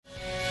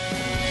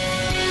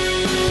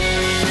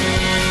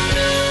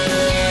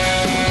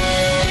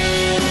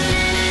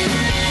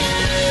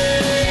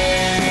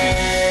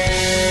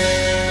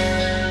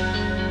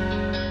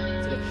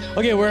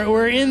Okay,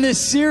 we're in this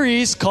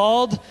series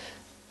called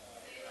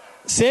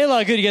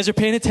Selah. Good, you guys are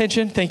paying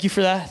attention. Thank you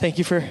for that. Thank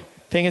you for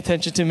paying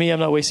attention to me.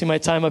 I'm not wasting my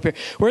time up here.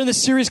 We're in this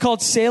series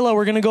called Selah.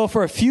 We're going to go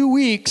for a few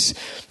weeks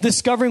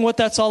discovering what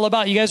that's all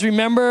about. You guys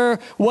remember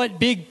what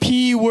big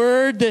P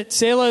word that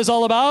Selah is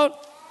all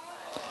about?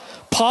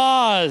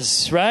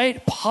 Pause,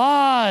 right?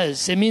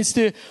 Pause. It means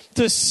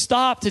to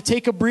stop, to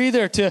take a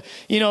breather, to,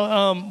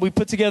 we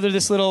put together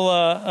this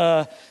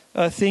little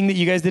thing that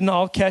you guys didn't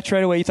all catch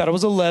right away. You thought it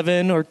was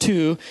 11 or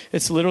 2.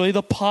 It's literally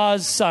the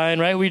pause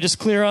sign, right? We're just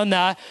clear on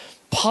that.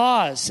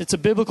 Pause. It's a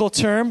biblical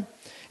term.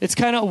 It's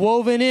kind of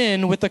woven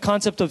in with the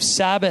concept of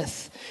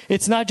Sabbath.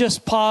 It's not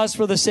just pause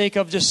for the sake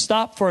of just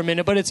stop for a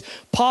minute, but it's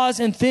pause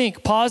and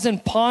think, pause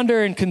and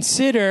ponder and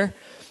consider.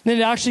 And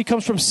it actually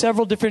comes from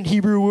several different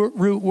Hebrew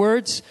root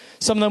words.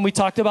 Some of them we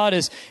talked about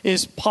is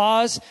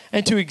pause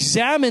and to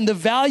examine the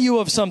value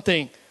of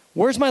something.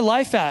 Where's my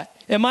life at?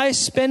 Am I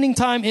spending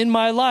time in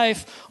my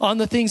life on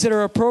the things that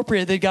are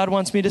appropriate that God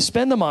wants me to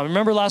spend them on?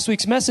 Remember last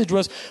week's message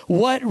was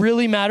what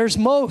really matters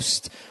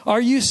most?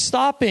 Are you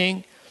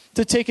stopping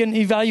to take an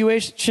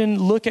evaluation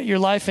look at your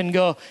life and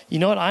go, you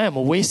know what? I am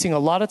wasting a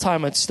lot of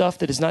time on stuff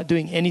that is not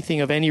doing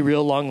anything of any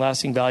real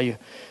long-lasting value.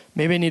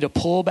 Maybe I need to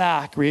pull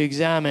back,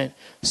 re-examine,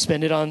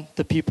 spend it on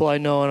the people I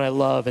know and I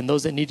love and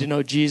those that need to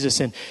know Jesus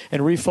and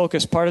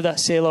refocus. Part of that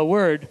Selah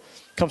word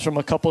comes from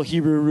a couple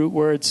Hebrew root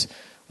words.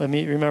 Let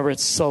me remember,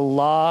 it's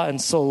Salah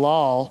and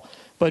Salal.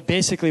 But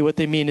basically what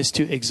they mean is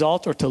to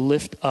exalt or to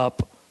lift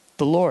up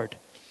the Lord.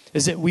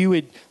 Is that we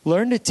would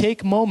learn to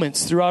take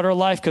moments throughout our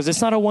life, because it's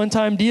not a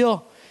one-time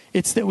deal.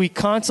 It's that we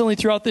constantly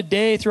throughout the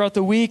day, throughout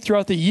the week,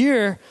 throughout the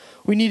year,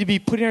 we need to be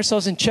putting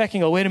ourselves in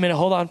checking. Oh, wait a minute,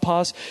 hold on,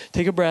 pause,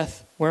 take a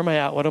breath. Where am I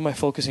at? What am I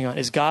focusing on?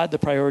 Is God the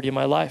priority in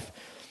my life?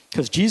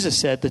 Because Jesus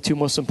said the two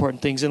most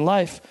important things in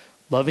life,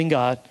 loving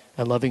God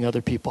and loving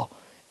other people.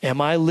 Am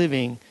I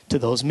living to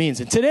those means?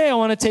 And today I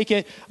want to take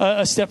it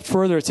a step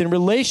further. It's in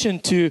relation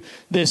to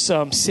this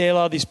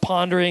Selah, this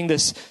pondering,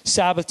 this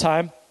Sabbath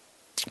time.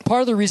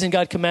 Part of the reason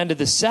God commanded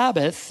the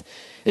Sabbath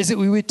is that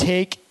we would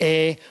take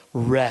a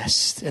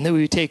rest and that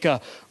we would take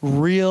a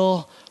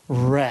real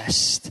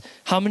rest.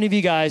 How many of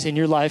you guys in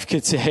your life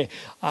could say,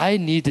 I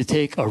need to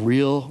take a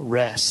real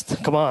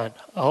rest? Come on.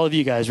 All of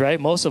you guys, right?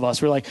 Most of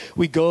us, we're like,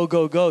 we go,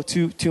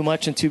 too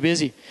much and too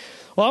busy.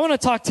 Well, I want to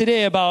talk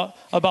today about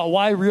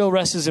why real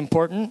rest is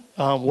important,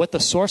 what the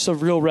source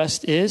of real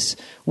rest is,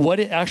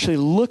 what it actually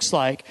looks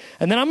like.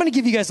 And then I'm going to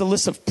give you guys a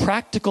list of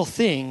practical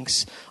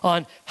things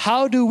on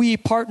how do we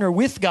partner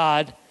with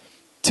God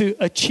to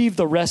achieve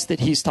the rest that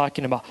he's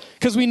talking about.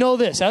 Because we know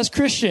this, as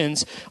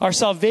Christians, our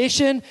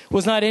salvation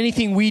was not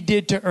anything we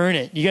did to earn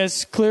it. You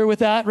guys clear with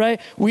that,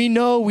 right? We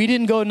know we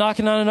didn't go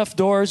knocking on enough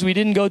doors. We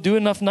didn't go do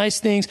enough nice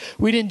things.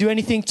 We didn't do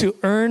anything to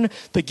earn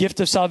the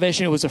gift of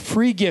salvation. It was a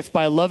free gift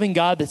by a loving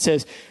God that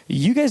says,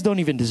 you guys don't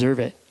even deserve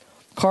it.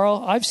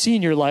 Carl, I've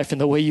seen your life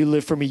and the way you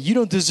live for me. You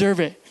don't deserve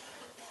it.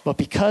 But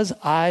because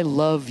I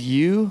love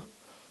you,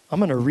 I'm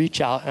going to reach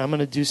out and I'm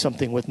going to do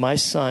something with my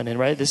son. And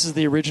right, this is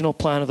the original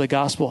plan of the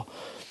gospel.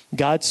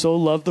 God so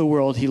loved the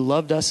world, he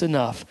loved us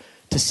enough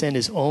to send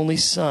his only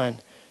son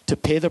to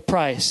pay the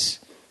price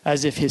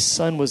as if his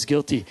son was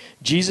guilty.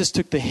 Jesus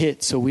took the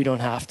hit so we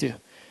don't have to.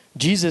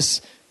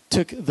 Jesus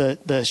took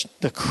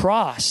the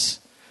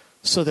cross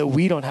so that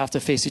we don't have to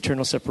face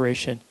eternal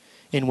separation.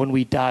 And when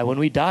we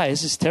die,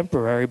 this is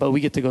temporary, but we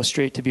get to go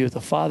straight to be with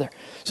the Father.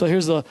 So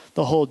here's the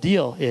whole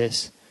deal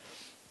is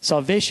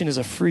salvation is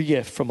a free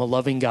gift from a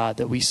loving God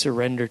that we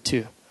surrender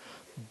to.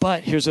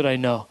 But here's what I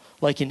know.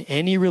 Like in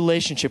any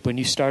relationship, when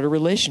you start a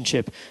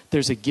relationship,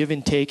 there's a give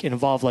and take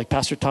involved. Like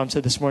Pastor Tom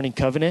said this morning,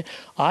 covenant.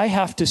 I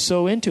have to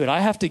sow into it.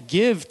 I have to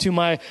give to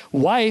my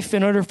wife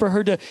in order for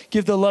her to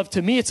give the love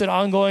to me. It's an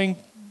ongoing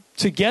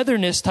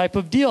togetherness type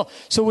of deal.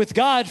 So with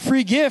God,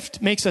 free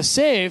gift makes us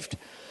saved.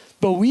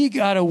 But we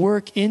got to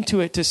work into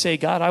it to say,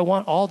 God, I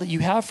want all that you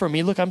have for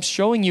me. Look, I'm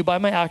showing you by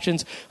my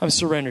actions, I'm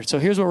surrendered. So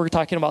here's what we're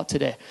talking about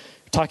today.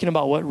 Talking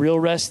about what real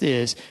rest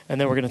is,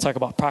 and then we're going to talk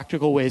about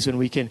practical ways when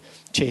we can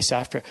chase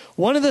after it.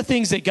 One of the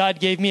things that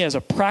God gave me as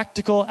a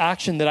practical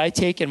action that I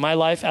take in my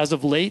life as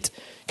of late,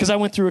 because I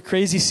went through a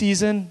crazy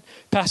season,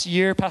 past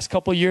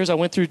couple of years, I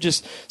went through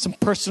just some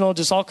personal,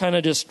 just all kind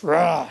of just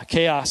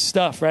chaos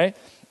stuff, right?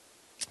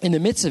 In the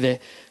midst of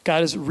it,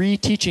 God is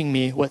reteaching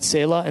me what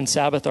Selah and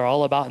Sabbath are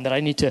all about, and that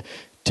I need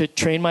to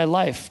train my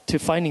life to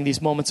finding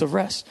these moments of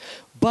rest.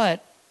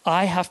 But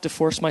I have to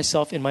force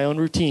myself in my own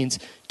routines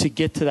to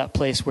get to that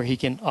place where he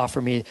can offer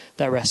me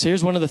that rest. So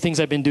here's one of the things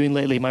I've been doing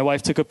lately. My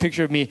wife took a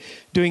picture of me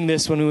doing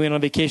this when we went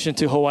on vacation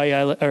to Hawaii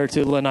Island, or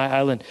to Lanai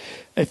Island.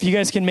 If you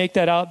guys can make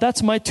that out,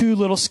 that's my 2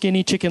 little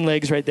skinny chicken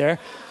legs right there.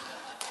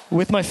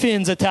 with my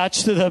fins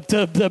attached to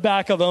the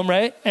back of them,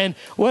 right? And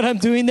what I'm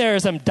doing there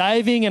is I'm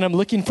diving and I'm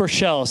looking for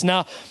shells.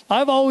 Now,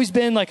 I've always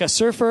been like a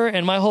surfer,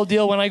 and my whole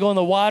deal when I go in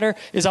the water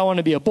is I want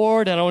to be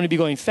aboard and I want to be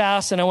going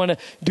fast and I want to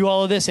do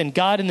all of this. And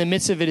God in the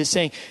midst of it is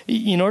saying,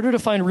 in order to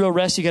find real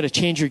rest, you got to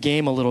change your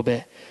game a little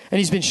bit. And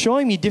he's been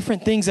showing me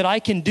different things that I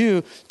can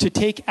do to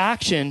take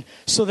action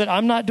so that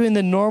I'm not doing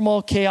the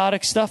normal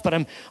chaotic stuff, but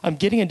I'm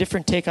getting a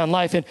different take on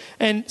life.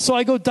 And so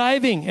I go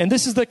diving, and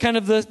this is the kind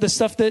of the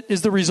stuff that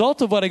is the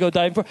result of what I go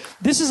diving for.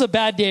 This is a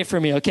bad day for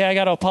me, okay? I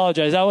got to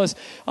apologize. I was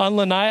on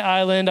Lanai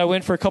Island. I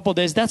went for a couple of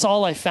days. That's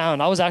all I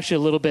found. I was actually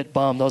a little bit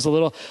bummed. I was a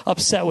little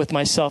upset with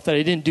myself that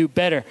I didn't do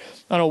better.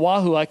 On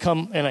Oahu, I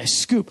come and I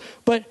scoop.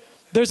 But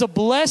there's a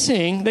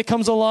blessing that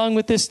comes along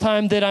with this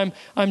time that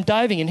I'm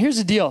diving. And here's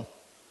the deal.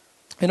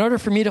 In order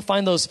for me to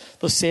find those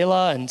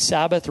Selah and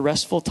Sabbath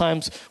restful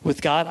times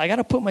with God, I got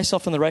to put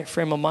myself in the right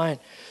frame of mind.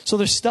 So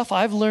there's stuff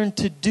I've learned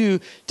to do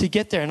to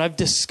get there. And I've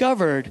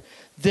discovered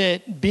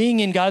that being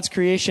in God's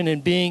creation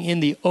and being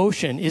in the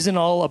ocean isn't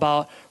all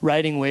about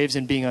riding waves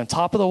and being on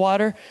top of the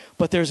water,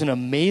 but there's an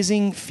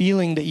amazing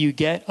feeling that you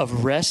get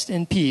of rest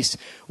and peace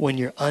when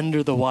you're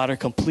under the water,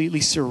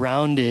 completely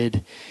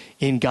surrounded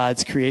in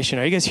God's creation.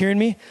 Are you guys hearing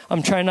me?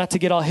 I'm trying not to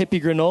get all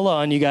hippie granola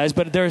on you guys,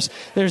 but there's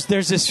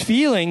this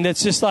feeling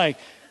that's just like,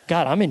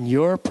 God, I'm in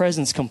your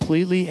presence,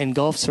 completely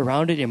engulfed,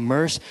 surrounded,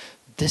 immersed.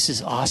 This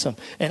is awesome.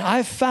 And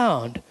I've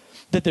found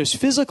that there's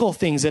physical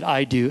things that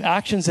I do,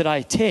 actions that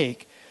I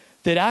take,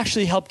 that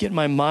actually help get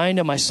my mind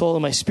and my soul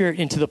and my spirit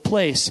into the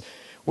place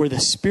where the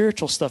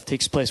spiritual stuff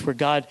takes place, where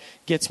God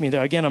gets me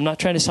there. Again, I'm not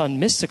trying to sound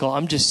mystical.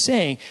 I'm just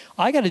saying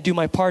I got to do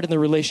my part in the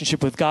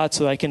relationship with God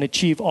so that I can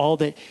achieve all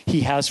that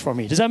he has for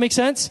me. Does that make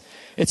sense?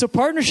 It's a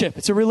partnership.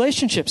 It's a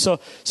relationship. So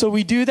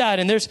we do that.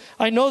 And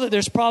I know that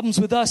there's problems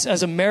with us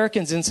as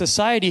Americans in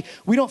society.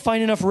 We don't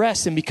find enough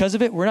rest. And because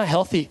of it, we're not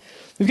healthy.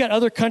 We've got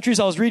other countries.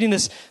 I was reading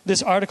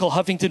this article,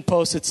 Huffington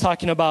Post. It's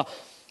talking about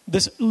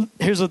this.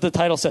 Here's what the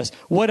title says.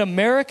 What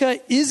America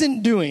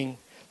isn't doing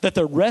that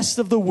the rest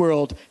of the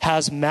world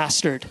has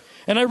mastered.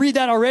 And I read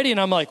that already and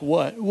I'm like,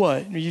 what?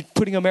 Are you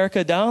putting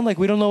America down? Like,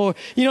 we don't know.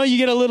 You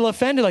get a little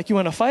offended, like you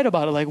want to fight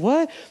about it. Like,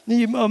 what?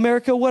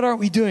 America, what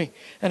aren't we doing?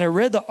 And I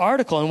read the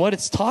article, and what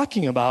it's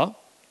talking about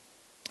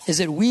is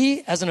that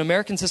we as an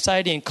American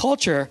society and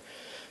culture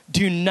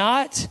do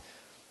not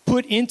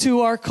put into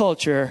our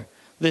culture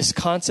this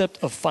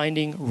concept of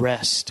finding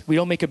rest. We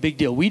don't make a big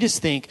deal. We just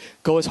think,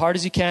 go as hard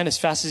as you can, as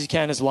fast as you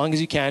can, as long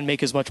as you can,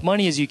 make as much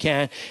money as you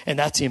can, and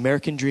that's the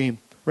American dream.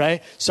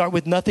 Right? Start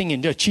with nothing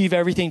and achieve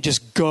everything.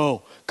 Just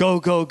go.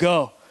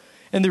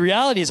 And the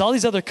reality is all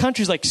these other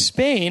countries like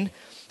Spain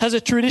has a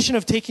tradition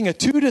of taking a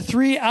 2 to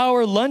 3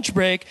 hour lunch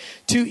break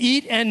to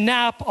eat and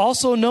nap,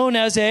 also known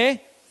as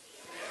a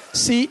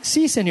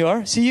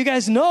senor. See, you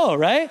guys know,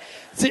 right?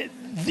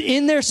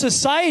 In their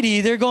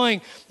society, they're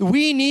going,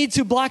 we need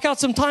to block out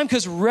some time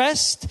because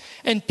rest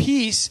and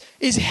peace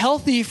is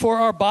healthy for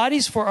our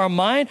bodies, for our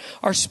mind,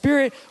 our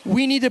spirit.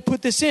 We need to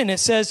put this in. It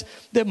says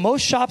that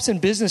most shops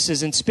and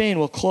businesses in Spain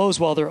will close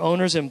while their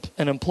owners and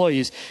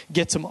employees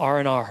get some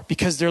R&R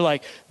because they're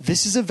like,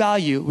 this is a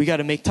value. We got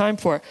to make time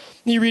for it.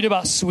 And you read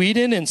about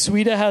Sweden, and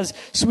Sweden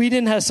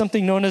has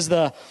something known as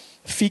the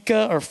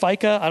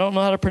FICA. I don't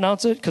know how to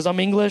pronounce it because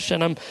I'm English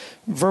and I'm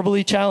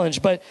verbally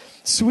challenged. But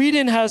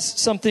Sweden has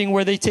something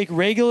where they take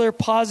regular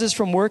pauses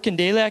from work and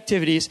daily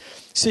activities,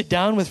 sit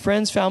down with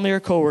friends, family, or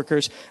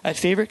coworkers at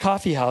favorite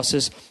coffee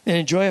houses and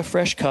enjoy a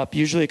fresh cup,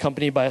 usually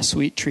accompanied by a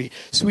sweet treat.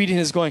 Sweden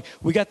is going,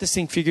 we got this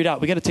thing figured out.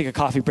 We got to take a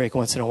coffee break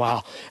once in a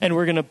while. And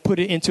we're going to put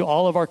it into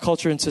all of our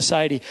culture and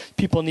society.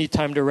 People need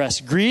time to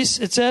rest. Greece,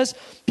 it says,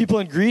 people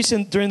in Greece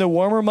during the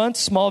warmer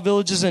months, small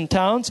villages and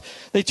towns,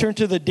 they turn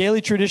to the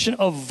daily tradition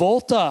of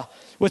Volta,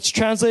 which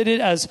translated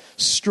as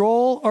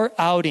stroll or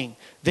outing.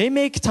 They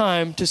make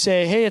time to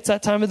say, hey, it's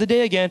that time of the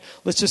day again.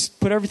 Let's just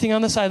put everything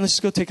on the side. Let's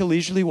just go take a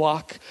leisurely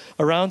walk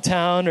around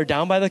town or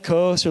down by the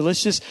coast. Or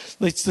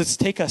let's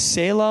take a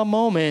Selah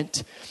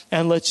moment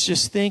and let's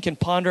just think and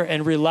ponder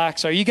and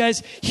relax. Are you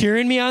guys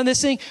hearing me on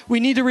this thing? We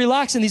need to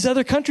relax. And these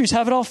other countries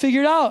have it all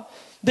figured out.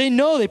 They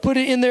know. They put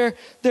it in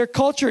their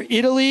culture.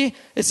 Italy,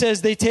 it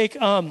says they take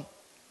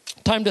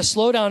time to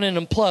slow down and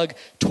unplug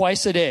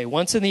twice a day,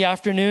 once in the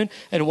afternoon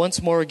and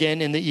once more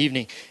again in the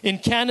evening. In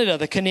Canada,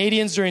 the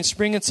Canadians during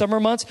spring and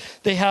summer months,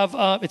 they have,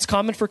 it's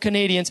common for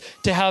Canadians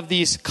to have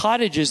these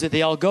cottages that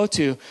they all go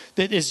to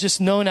that is just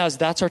known as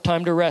that's our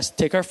time to rest.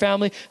 Take our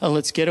family and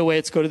let's get away.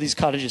 Let's go to these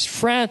cottages.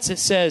 France, it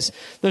says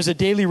there's a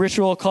daily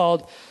ritual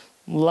called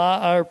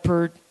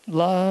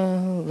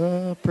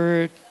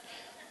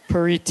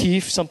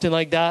aperitif, something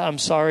like that. I'm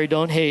sorry,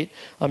 don't hate.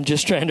 I'm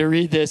just trying to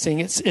read this thing.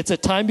 It's a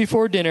time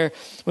before dinner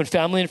when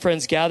family and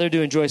friends gather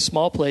to enjoy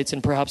small plates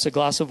and perhaps a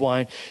glass of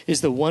wine.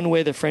 Is the one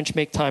way the French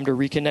make time to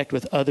reconnect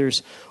with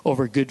others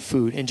over good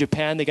food. In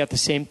Japan, they got the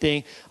same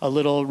thing, a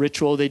little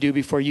ritual they do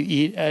before you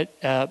eat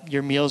at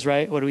your meals,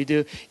 right? What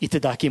do?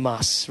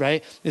 Itadakimasu,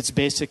 right? It's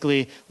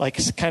basically like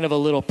kind of a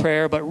little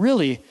prayer, but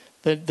really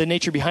the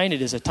nature behind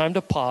it is a time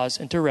to pause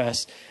and to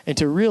rest and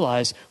to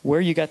realize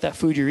where you got that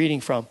food you're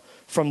eating from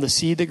from the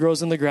seed that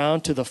grows in the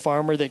ground to the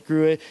farmer that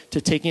grew it, to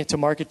taking it to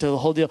market, to the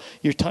whole deal.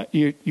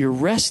 You're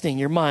resting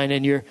your mind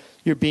and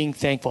you're being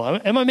thankful.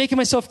 Am I making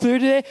myself clear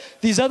today?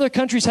 These other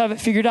countries have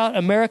it figured out.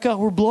 America,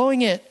 we're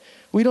blowing it.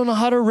 We don't know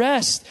how to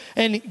rest.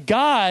 And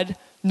God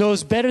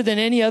knows better than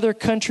any other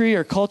country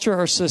or culture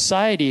or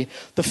society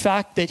the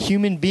fact that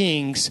human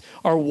beings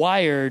are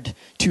wired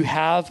to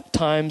have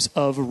times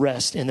of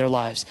rest in their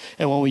lives.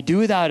 And when we do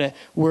without it,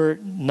 we're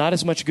not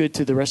as much good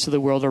to the rest of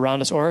the world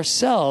around us or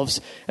ourselves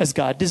as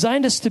God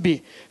designed us to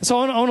be. And so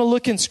I want to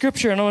look in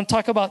Scripture, and I want to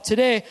talk about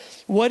today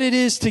what it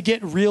is to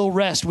get real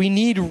rest. We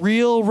need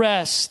real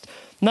rest.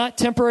 Not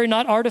temporary,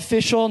 not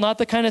artificial, not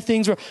the kind of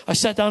things where I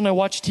sat down and I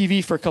watched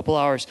TV for a couple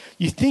hours.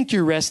 You think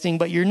you're resting,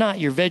 but you're not.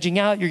 You're vegging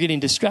out. You're getting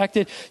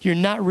distracted. You're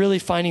not really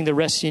finding the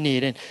rest you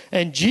need.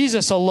 And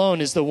Jesus alone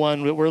is the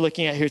one that we're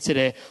looking at here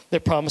today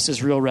that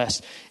promises real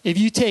rest. If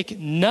you take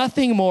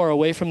nothing more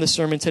away from the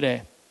sermon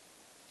today,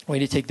 I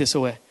want you to take this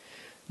away.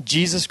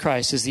 Jesus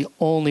Christ is the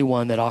only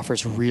one that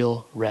offers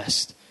real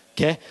rest.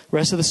 Okay?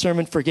 Rest of the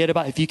sermon, forget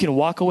about it. If you can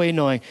walk away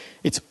knowing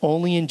it's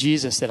only in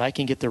Jesus that I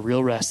can get the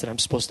real rest that I'm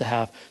supposed to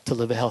have to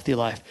live a healthy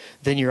life,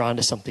 then you're on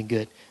to something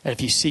good. And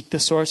if you seek the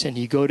source and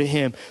you go to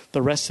him,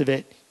 the rest of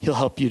it, he'll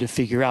help you to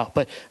figure out.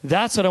 But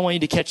that's what I want you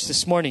to catch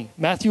this morning.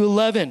 Matthew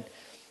 11,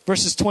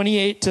 verses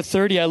 28 to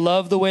 30. I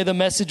love the way the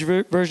Message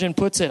version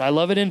puts it. I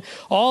love it in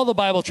all the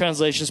Bible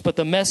translations, but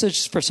the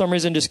Message, for some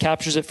reason, just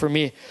captures it for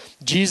me.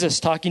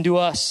 Jesus talking to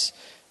us.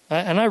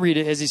 And I read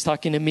it as he's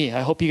talking to me.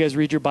 I hope you guys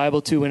read your Bible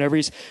too. Whenever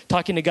he's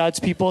talking to God's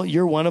people,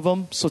 you're one of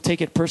them, so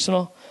take it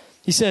personal.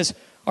 He says,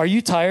 are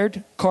you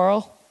tired,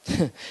 Carl?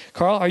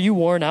 Carl, are you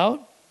worn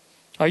out?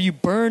 Are you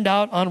burned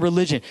out on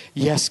religion?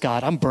 Yes,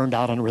 God, I'm burned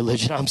out on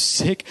religion. I'm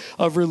sick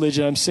of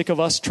religion. I'm sick of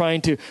us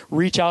trying to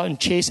reach out and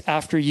chase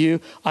after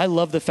you. I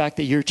love the fact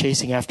that you're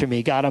chasing after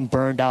me. God, I'm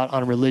burned out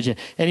on religion.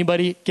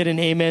 Anybody get an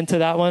amen to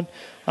that one?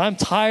 I'm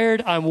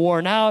tired. I'm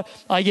worn out.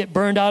 I get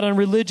burned out on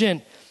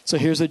religion. So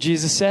here's what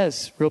Jesus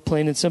says, real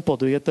plain and simple.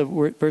 Do we get the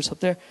verse up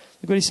there?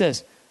 Look what he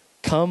says.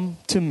 Come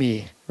to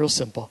me, real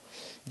simple.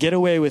 Get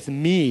away with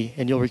me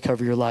and you'll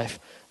recover your life.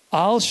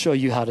 I'll show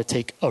you how to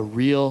take a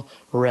real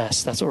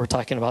rest. That's what we're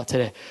talking about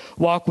today.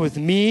 Walk with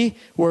me,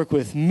 work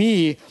with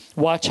me,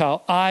 watch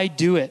how I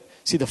do it.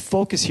 See, the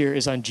focus here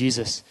is on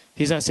Jesus.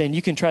 He's not saying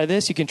you can try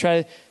this, you can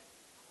try,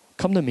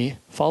 come to me,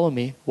 follow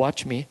me,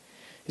 watch me.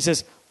 He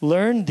says,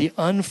 learn the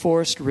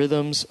unforced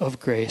rhythms of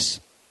grace.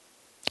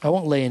 I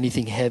won't lay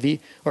anything heavy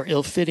or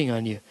ill-fitting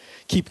on you.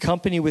 Keep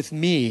company with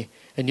me,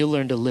 and you'll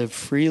learn to live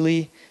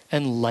freely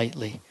and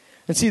lightly.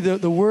 And see,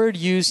 the word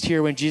used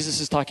here when Jesus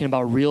is talking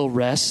about real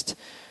rest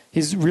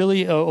is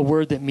really a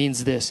word that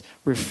means this: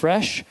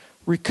 refresh,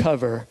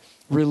 recover,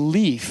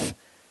 relief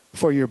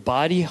for your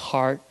body,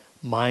 heart,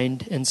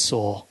 mind, and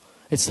soul.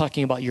 It's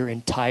talking about your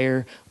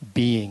entire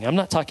being. I'm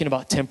not talking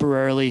about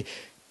temporarily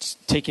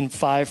taking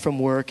 5 from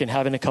work and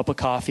having a cup of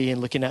coffee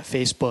and looking at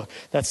Facebook.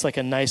 That's like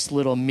a nice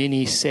little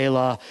mini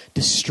Selah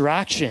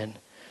distraction.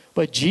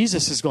 But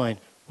Jesus is going,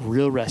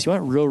 real rest. You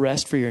want real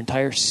rest for your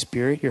entire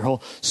spirit, your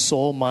whole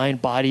soul,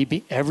 mind, body,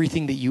 be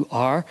everything that you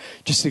are,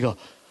 just to go,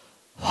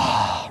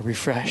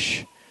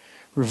 refresh,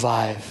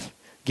 revive,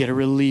 get a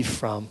relief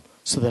from,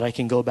 so that I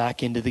can go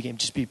back into the game.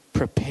 Just be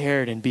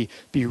prepared and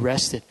be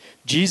rested.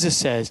 Jesus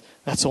says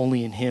that's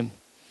only in him.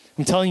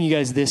 I'm telling you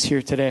guys this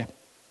here today.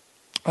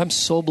 I'm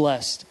so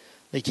blessed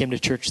that you came to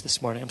church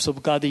this morning. I'm so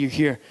glad that you're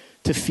here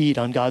to feed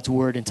on God's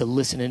word and to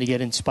listen and to get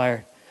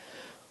inspired.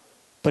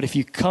 But if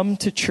you come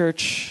to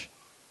church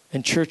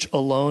and church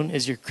alone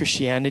is your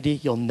Christianity,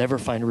 you'll never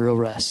find real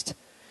rest.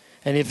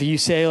 And if you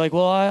say like,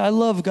 well, I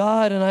love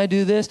God and I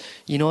do this,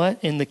 you know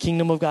what? In the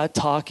kingdom of God,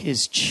 talk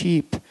is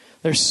cheap.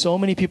 There's so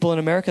many people in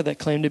America that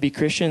claim to be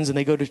Christians and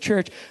they go to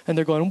church and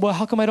they're going, well,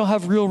 how come I don't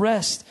have real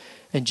rest?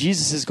 And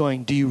Jesus is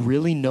going, do you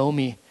really know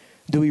me?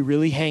 Do we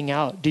really hang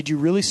out? Did you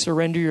really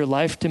surrender your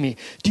life to me?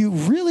 Do you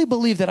really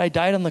believe that I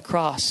died on the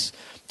cross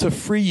to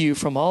free you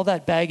from all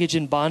that baggage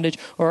and bondage?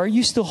 Or are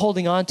you still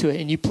holding on to it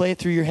and you play it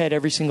through your head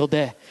every single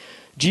day?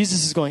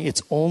 Jesus is going,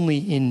 it's only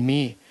in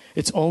me.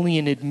 It's only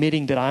in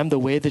admitting that I'm the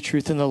way, the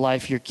truth, and the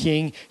life, your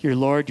King, your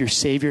Lord, your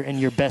Savior, and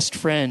your best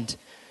friend,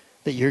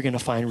 that you're going to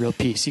find real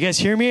peace. You guys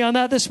hear me on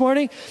that this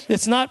morning?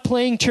 It's not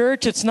playing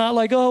church. It's not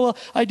like, oh, well,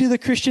 I do the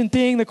Christian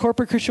thing, the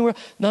corporate Christian world.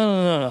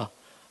 No.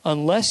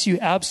 Unless you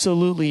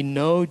absolutely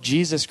know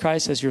Jesus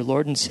Christ as your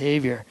Lord and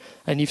Savior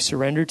and you've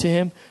surrendered to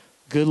him,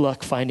 good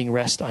luck finding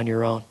rest on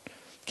your own.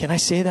 Can I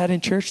say that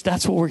in church?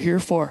 That's what we're here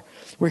for.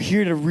 We're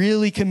here to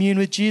really commune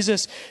with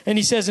Jesus. And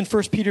he says in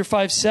 1 Peter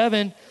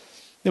 5:7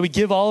 that we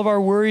give all of our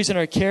worries and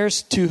our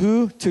cares to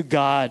who? To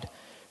God.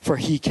 For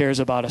he cares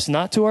about us,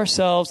 not to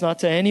ourselves, not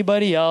to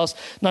anybody else,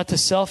 not to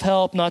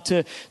self-help, not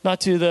to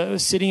the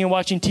sitting and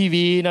watching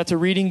TV, not to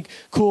reading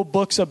cool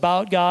books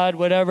about God,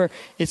 whatever.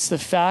 It's the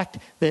fact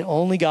that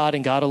only God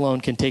and God alone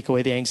can take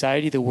away the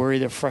anxiety, the worry,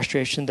 the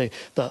frustration, the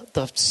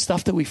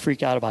stuff that we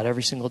freak out about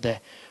every single day.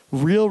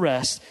 Real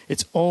rest,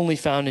 it's only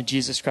found in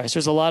Jesus Christ.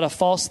 There's a lot of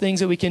false things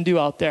that we can do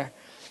out there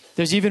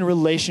There's even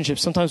relationships.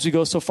 Sometimes we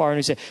go so far and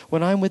we say,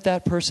 when I'm with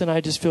that person,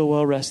 I just feel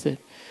well rested.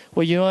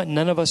 Well, you know what?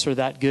 None of us are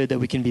that good that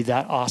we can be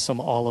that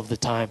awesome all of the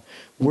time.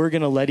 We're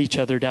going to let each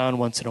other down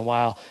once in a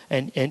while.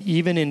 And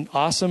even in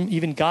awesome,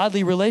 even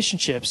godly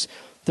relationships,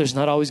 there's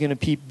not always going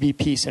to be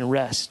peace and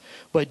rest.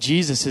 But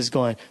Jesus is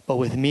going, but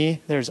with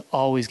me, there's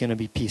always going to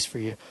be peace for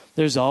you.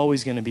 There's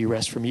always going to be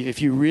rest from you.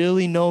 If you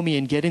really know me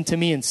and get into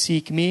me and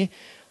seek me,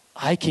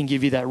 I can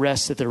give you that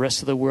rest that the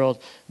rest of the world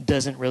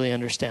doesn't really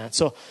understand.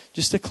 So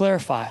just to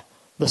clarify,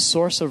 the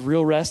source of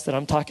real rest that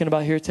I'm talking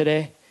about here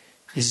today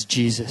is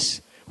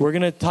Jesus. We're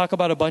going to talk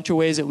about a bunch of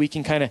ways that we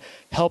can kind of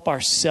help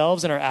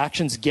ourselves and our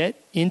actions get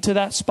into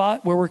that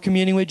spot where we're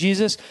communing with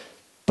Jesus.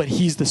 But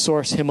he's the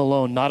source, him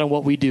alone, not on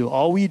what we do.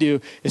 All we do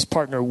is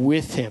partner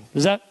with him.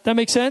 Does that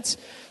make sense?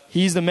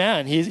 He's the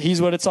man. He's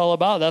what it's all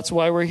about. That's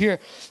why we're here.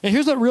 And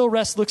here's what real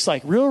rest looks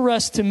like. Real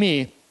rest to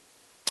me,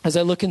 as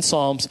I look in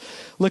Psalms,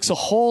 looks a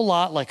whole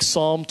lot like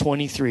Psalm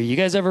 23. You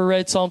guys ever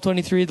read Psalm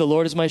 23? The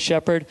Lord is my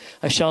shepherd,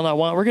 I shall not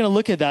want. We're going to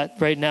look at that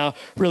right now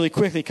really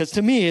quickly, because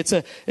to me, it's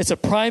a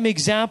prime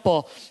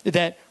example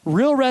that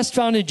real rest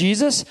found in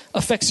Jesus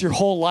affects your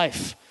whole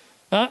life.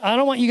 I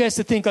don't want you guys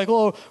to think like,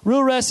 oh,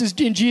 real rest is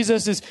in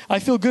Jesus is I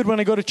feel good when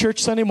I go to church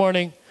Sunday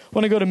morning,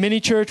 when I go to mini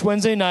church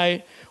Wednesday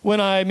night, when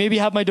I maybe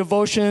have my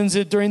devotions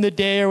during the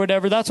day or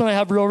whatever. That's when I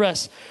have real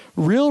rest.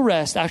 Real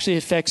rest actually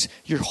affects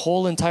your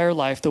whole entire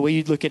life, the way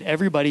you look at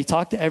everybody,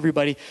 talk to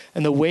everybody,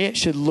 and the way it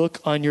should look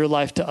on your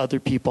life to other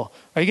people.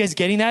 Are you guys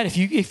getting that?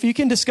 If you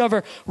can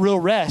discover real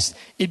rest,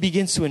 it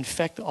begins to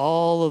infect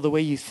all of the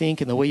way you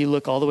think and the way you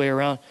look all the way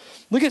around.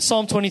 Look at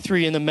Psalm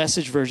 23 in the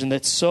Message version.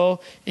 That's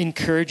so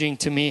encouraging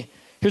to me.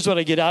 Here's what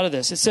I get out of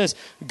this. It says,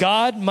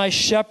 God, my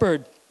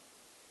shepherd,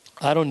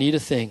 I don't need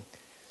a thing.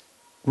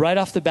 Right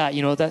off the bat,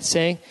 you know what that's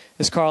saying?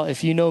 Is, Carl,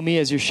 if you know me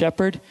as your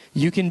shepherd,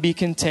 you can be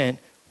content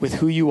with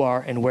who you are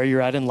and where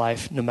you're at in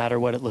life, no matter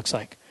what it looks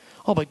like.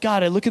 Oh, but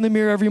God, I look in the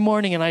mirror every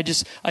morning and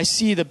I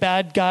see the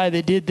bad guy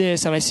that did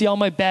this, and I see all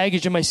my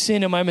baggage and my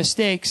sin and my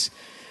mistakes.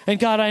 And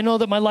God, I know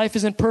that my life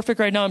isn't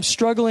perfect right now. I'm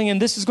struggling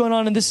and this is going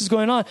on and this is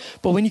going on.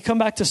 But when you come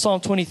back to Psalm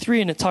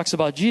 23 and it talks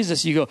about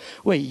Jesus, you go,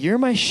 wait, you're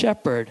my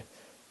shepherd.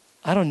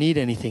 I don't need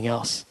anything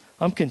else.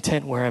 I'm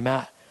content where I'm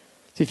at.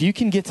 So if you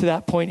can get to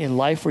that point in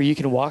life where you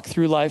can walk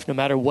through life no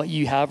matter what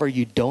you have or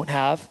you don't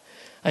have,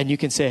 and you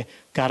can say,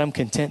 God, I'm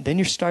content, then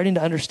you're starting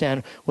to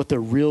understand what the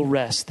real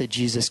rest that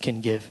Jesus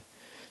can give.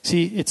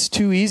 See, it's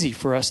too easy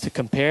for us to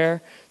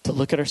compare, to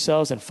look at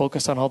ourselves and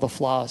focus on all the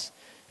flaws.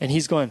 And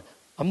he's going,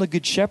 I'm the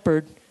good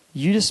shepherd.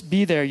 You just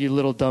be there, you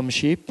little dumb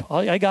sheep.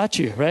 I got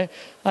you, right?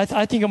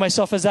 I think of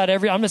myself as that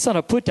I'm just not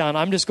a put down.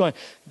 I'm just going,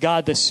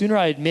 God, the sooner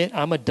I admit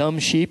I'm a dumb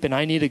sheep and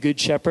I need a good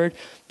shepherd,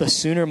 the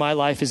sooner my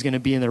life is going to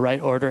be in the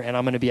right order and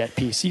I'm going to be at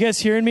peace. You guys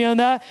hearing me on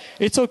that?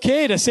 It's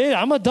okay to say that.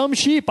 I'm a dumb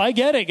sheep. I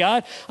get it,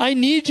 God. I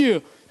need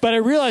you. But I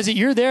realize that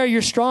you're there,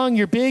 you're strong,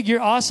 you're big, you're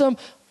awesome.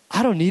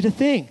 I don't need a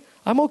thing.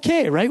 I'm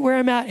okay right where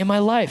I'm at in my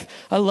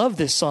life. I love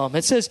this psalm.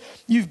 It says,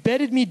 you've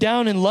bedded me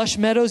down in lush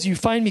meadows. You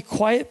find me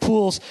quiet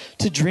pools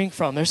to drink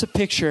from. There's a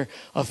picture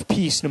of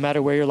peace no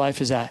matter where your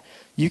life is at.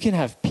 You can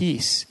have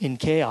peace in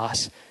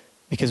chaos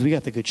because we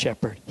got the good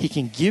shepherd. He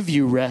can give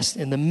you rest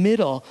in the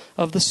middle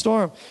of the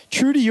storm.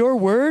 True to your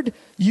word,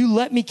 you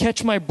let me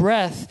catch my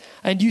breath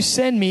and you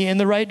send me in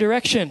the right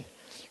direction.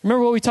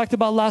 Remember what we talked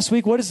about last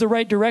week? What is the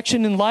right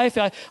direction in life?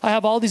 I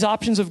have all these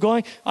options of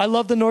going. I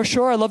love the North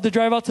Shore. I love to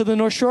drive out to the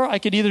North Shore. I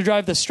could either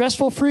drive the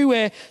stressful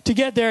freeway to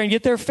get there and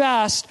get there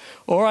fast,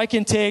 or I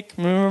can take,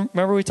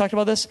 remember we talked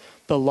about this?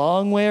 The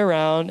long way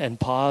around and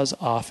pause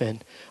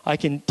often. I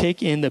can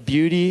take in the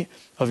beauty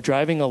of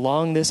driving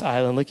along this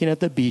island, looking at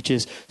the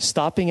beaches,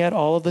 stopping at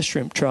all of the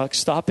shrimp trucks,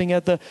 stopping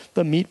at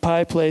the meat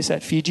pie place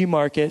at Fiji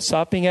Market,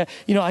 stopping at,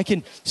 I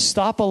can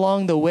stop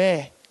along the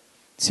way.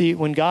 See,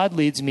 when God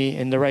leads me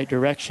in the right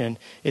direction,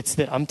 it's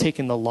that I'm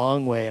taking the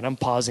long way and I'm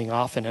pausing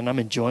often and I'm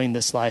enjoying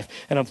this life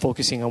and I'm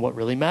focusing on what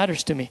really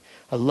matters to me.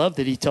 I love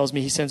that he tells me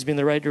he sends me in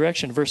the right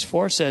direction. Verse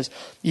 4 says,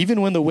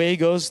 even when the way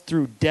goes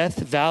through Death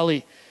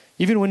Valley,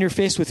 even when you're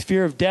faced with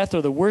fear of death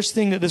or the worst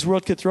thing that this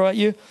world could throw at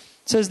you, it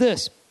says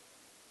this,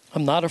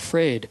 I'm not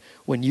afraid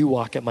when you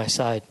walk at my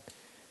side.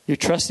 Your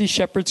trusty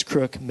shepherd's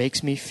crook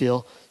makes me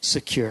feel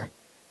secure.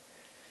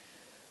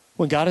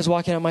 When God is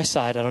walking at my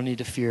side, I don't need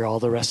to fear all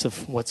the rest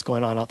of what's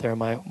going on out there in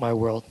my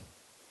world.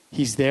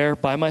 He's there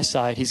by my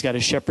side. He's got a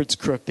shepherd's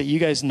crook that you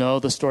guys know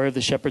the story of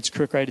the shepherd's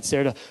crook, right? It's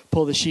there to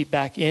pull the sheep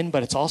back in,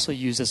 but it's also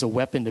used as a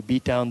weapon to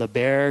beat down the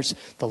bears,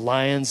 the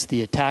lions,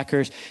 the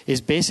attackers.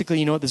 Is basically,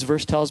 you know what this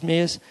verse tells me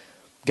is?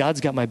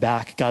 God's got my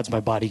back. God's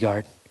my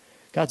bodyguard.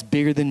 God's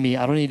bigger than me.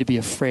 I don't need to be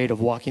afraid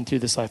of walking through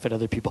this life at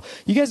other people.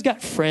 You guys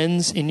got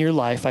friends in your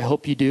life. I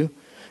hope you do.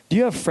 Do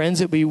you have friends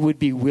that would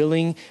be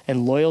willing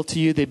and loyal to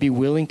you? They'd be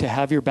willing to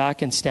have your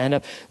back and stand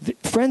up.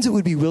 Friends that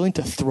would be willing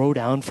to throw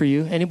down for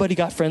you. Anybody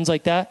got friends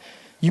like that?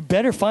 You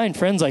better find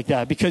friends like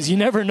that because you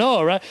never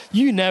know, right?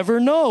 You never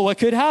know what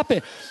could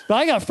happen. But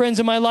I got friends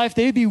in my life,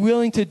 they'd be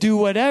willing to do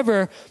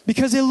whatever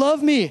because they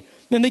love me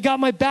and they got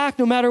my back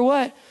no matter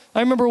what. I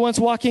remember once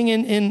walking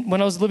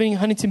when I was living in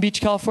Huntington Beach,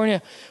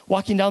 California,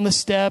 walking down the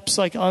steps,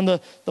 like on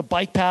the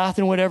bike path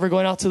and whatever,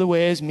 going out to the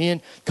waves, me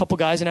and a couple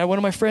guys, and I had one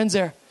of my friends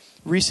there.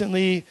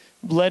 Recently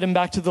led him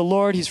back to the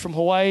Lord. He's from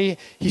Hawaii.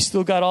 He's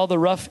still got all the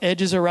rough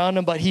edges around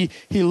him, but he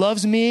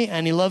loves me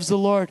and he loves the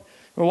Lord.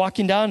 We're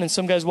walking down and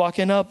some guy's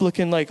walking up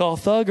looking like all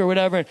thug or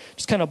whatever and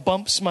just kind of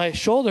bumps my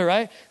shoulder,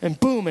 right? And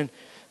boom, and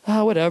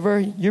whatever,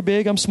 you're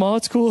big, I'm small,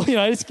 it's cool.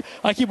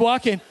 I keep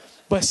walking.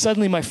 But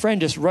suddenly my friend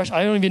just rushed.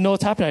 I don't even know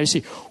what's happening. I just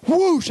see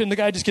whoosh, and the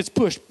guy just gets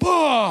pushed.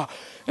 Bah!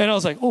 And I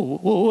was like,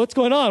 oh, what's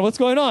going on? What's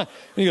going on? And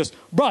he goes,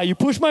 bro, you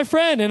pushed my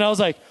friend. And I was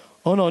like,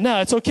 oh,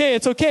 no, it's okay.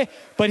 It's okay.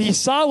 But he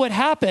saw what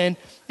happened.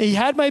 He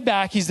had my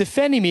back. He's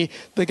defending me.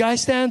 The guy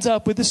stands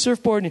up with the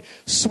surfboard and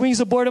swings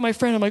the board at my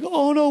friend. I'm like,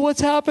 oh, no, what's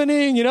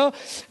happening? And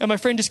my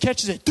friend just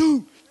catches it.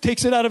 Dude,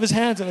 takes it out of his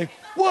hands. I'm like,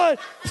 what?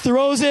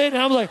 Throws it.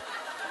 And I'm like,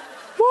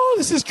 whoa,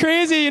 this is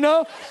crazy,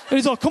 And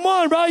he's like, come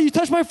on, bro, you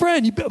touched my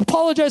friend. You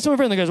apologize to my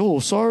friend. The guy's, oh,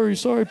 sorry.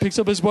 Picks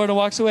up his board and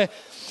walks away.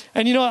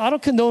 And I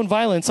don't condone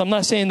violence. I'm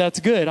not saying that's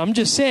good. I'm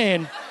just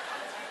saying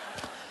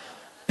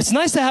it's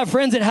nice to have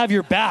friends that have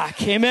your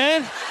back.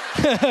 Amen?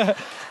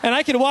 And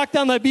I can walk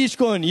down that beach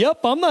going, yep,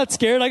 I'm not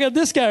scared. I got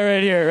this guy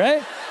right here,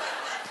 right?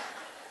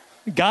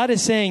 God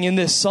is saying in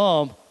this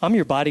psalm, I'm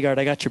your bodyguard.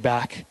 I got your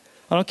back.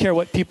 I don't care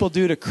what people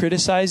do to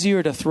criticize you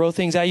or to throw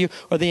things at you,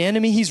 or the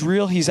enemy. He's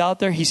real. He's out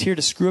there. He's here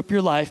to screw up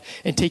your life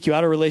and take you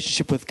out of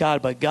relationship with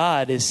God. But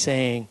God is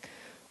saying,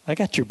 I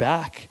got your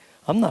back.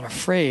 I'm not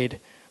afraid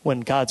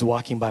when God's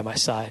walking by my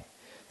side.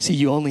 See,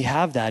 you only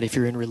have that if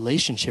you're in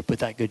relationship with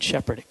that good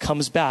shepherd. It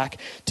comes back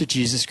to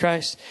Jesus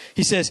Christ.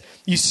 He says,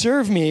 you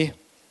serve me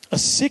a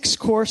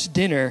 6-course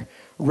dinner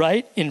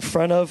right in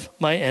front of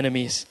my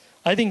enemies.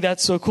 I think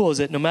that's so cool, is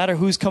that no matter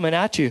who's coming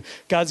at you,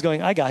 God's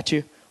going, I got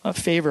you. I have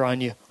favor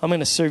on you. I'm going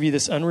to serve you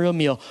this unreal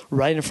meal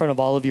right in front of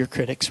all of your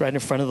critics, right in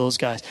front of those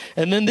guys.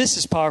 And then this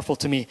is powerful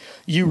to me.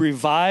 You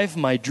revive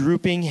my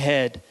drooping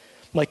head.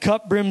 My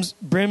cup brims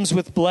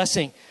with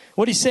blessing.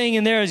 What he's saying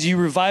in there is you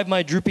revive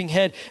my drooping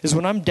head is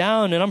when I'm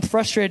down and I'm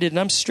frustrated and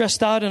I'm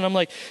stressed out and I'm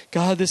like,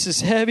 God, this is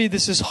heavy.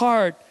 This is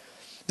hard.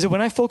 Is that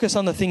when I focus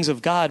on the things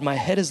of God, my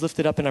head is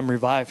lifted up and I'm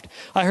revived.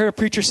 I heard a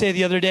preacher say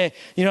the other day,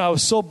 I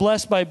was so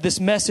blessed by this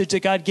message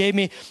that God gave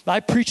me. I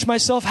preached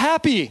myself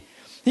happy.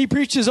 He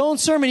preached his own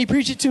sermon. He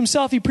preached it to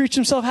himself. He preached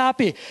himself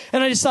happy.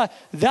 And I just thought,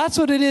 that's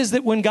what it is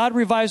that when God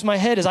revives my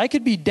head is I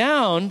could be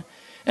down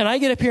and I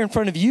get up here in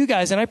front of you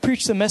guys and I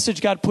preach the message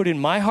God put in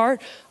my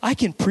heart. I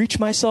can preach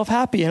myself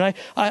happy. And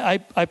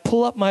I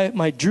pull up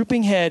my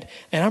drooping head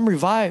and I'm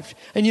revived.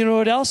 And you know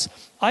what else?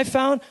 I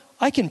found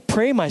I can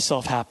pray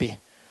myself happy.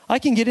 I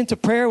can get into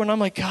prayer when I'm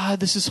like, God,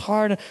 this is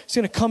hard. I'm just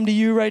going to come to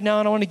you right now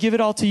and I want to give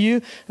it all to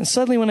you. And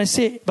suddenly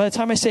by the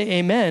time I say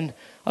amen,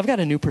 I've got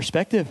a new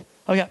perspective.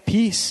 I've got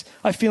peace.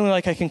 I'm feeling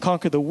like I can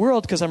conquer the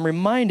world because I'm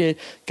reminded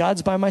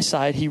God's by my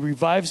side. He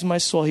revives my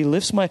soul. He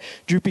lifts my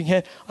drooping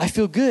head. I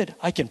feel good.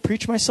 I can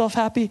preach myself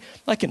happy.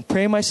 I can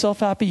pray myself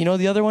happy.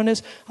 The other one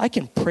is I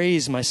can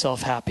praise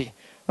myself happy.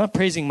 I'm not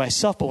praising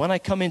myself, but when I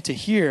come into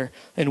here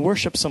and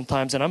worship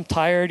sometimes and I'm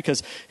tired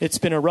because it's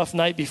been a rough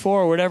night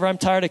before or whatever, I'm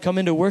tired, I come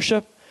into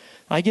worship.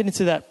 I get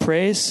into that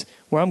praise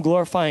where I'm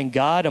glorifying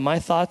God and my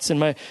thoughts and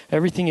my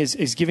everything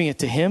is giving it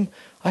to him.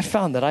 I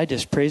found that I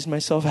just praised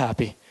myself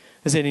happy.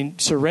 Is that in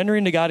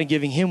surrendering to God and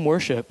giving him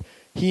worship,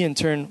 he in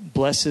turn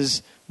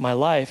blesses my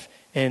life.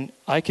 And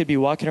I could be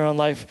walking around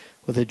life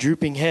with a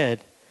drooping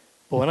head,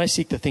 but when I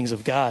seek the things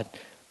of God,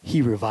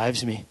 he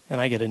revives me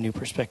and I get a new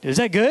perspective. Is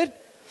that good?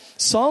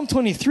 Psalm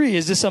 23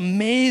 is this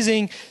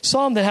amazing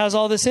psalm that has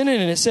all this in it.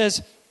 And it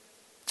says,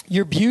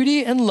 your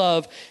beauty and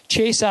love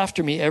chase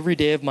after me every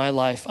day of my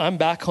life. I'm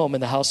back home in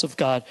the house of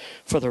God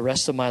for the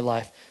rest of my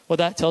life. What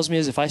that tells me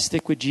is if I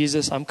stick with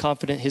Jesus, I'm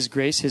confident his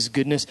grace, his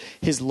goodness,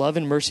 his love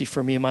and mercy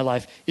for me in my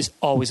life is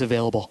always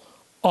available.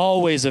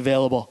 Always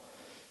available.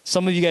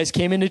 Some of you guys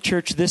came into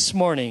church this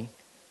morning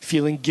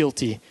feeling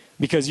guilty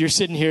because you're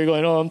sitting here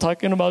going, I'm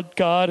talking about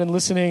God and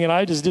listening and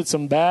I just did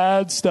some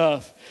bad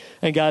stuff.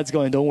 And God's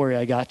going, don't worry,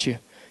 I got you.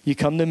 You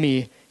come to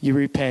me, you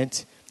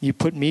repent, you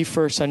put me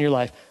first on your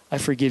life. I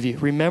forgive you.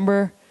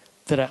 Remember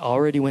that I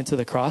already went to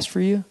the cross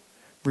for you.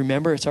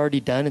 Remember, it's already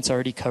done. It's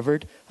already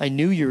covered. I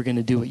knew you were going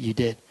to do what you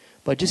did.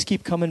 But just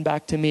keep coming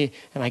back to me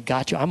and I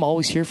got you. I'm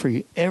always here for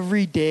you.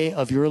 Every day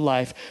of your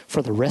life,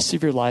 for the rest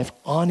of your life,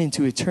 on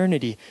into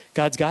eternity,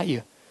 God's got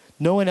you.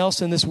 No one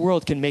else in this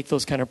world can make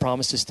those kind of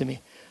promises to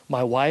me.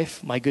 My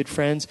wife, my good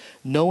friends,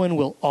 no one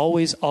will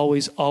always,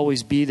 always,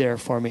 always be there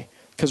for me.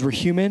 Because we're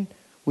human.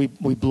 We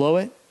blow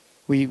it.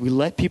 We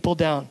let people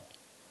down.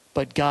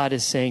 But God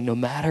is saying, no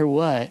matter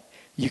what,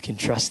 you can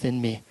trust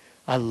in me.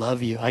 I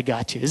love you. I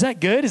got you. Is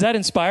that good? Is that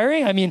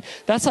inspiring? I mean,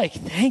 that's like,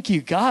 thank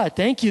you, God.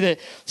 Thank you that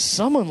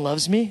someone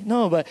loves me.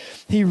 No, but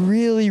he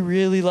really,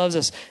 really loves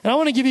us. And I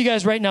want to give you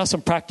guys right now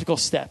some practical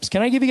steps.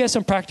 Can I give you guys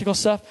some practical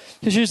stuff?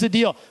 Because here's the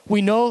deal.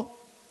 We know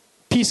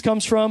peace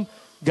comes from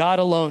God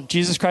alone,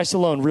 Jesus Christ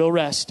alone, real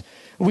rest.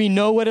 We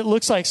know what it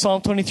looks like.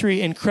 Psalm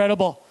 23,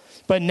 incredible.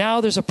 But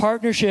now there's a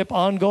partnership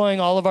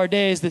ongoing all of our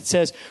days that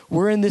says,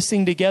 we're in this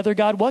thing together,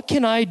 God. What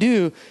can I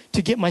do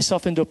to get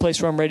myself into a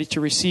place where I'm ready to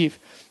receive?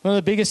 One of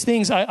the biggest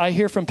things I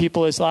hear from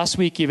people is last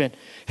week even,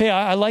 hey,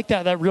 I like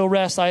that real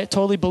rest. I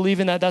totally believe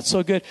in that. That's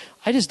so good.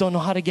 I just don't know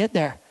how to get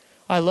there.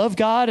 I love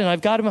God and I've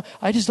got him.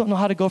 I just don't know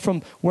how to go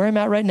from where I'm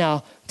at right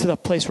now to the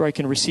place where I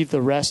can receive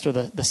the rest or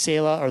the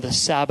Selah or the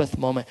Sabbath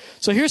moment.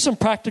 So here's some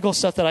practical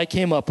stuff that I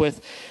came up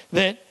with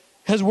that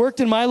has worked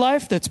in my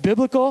life, that's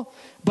biblical,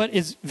 but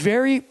is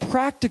very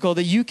practical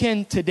that you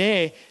can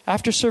today,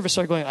 after service,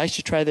 start going, I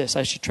should try this,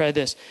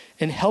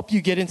 and help you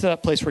get into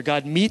that place where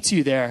God meets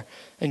you there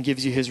and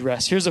gives you his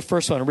rest. Here's the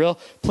first one, real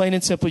plain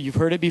and simple. You've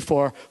heard it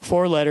before,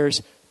 4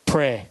 letters,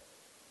 pray.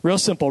 Real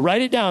simple.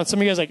 Write it down. Some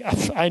of you guys are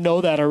like, I know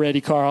that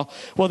already, Carl.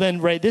 Well,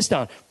 then write this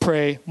down.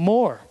 Pray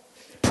more.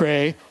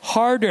 Pray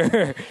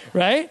harder,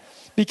 right?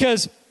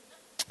 Because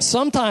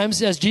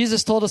sometimes, as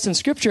Jesus told us in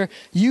Scripture,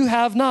 you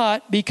have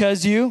not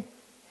because you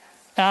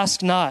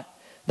ask not.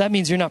 That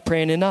means you're not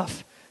praying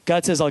enough.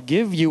 God says, I'll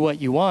give you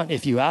what you want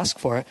if you ask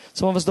for it.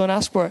 Some of us don't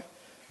ask for it.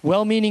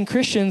 Well-meaning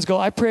Christians go,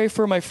 I pray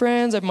for my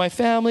friends, my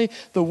family,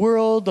 the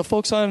world, the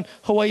folks on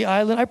Hawaii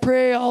Island. I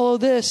pray all of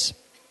this.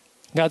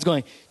 God's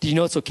going, do you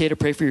know it's okay to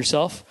pray for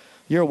yourself?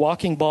 You're a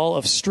walking ball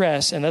of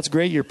stress, and that's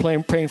great. You're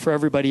praying for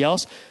everybody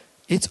else.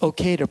 It's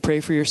okay to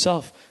pray for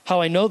yourself.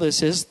 How I know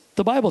this is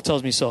the Bible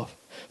tells me so.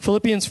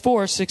 Philippians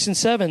 4, 6 and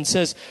 7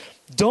 says,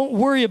 don't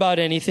worry about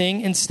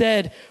anything.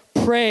 Instead,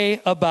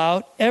 pray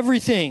about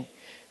everything.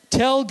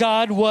 Tell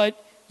God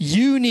what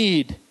you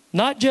need.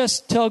 Not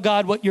just tell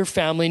God what your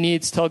family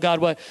needs. Tell God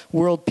what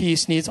world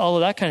peace needs. All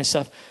of that kind of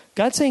stuff.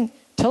 God's saying,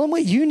 tell him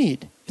what you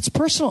need. It's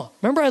personal.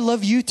 Remember, I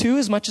love you too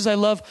as much as I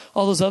love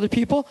all those other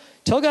people.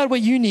 Tell God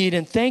what you need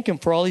and thank him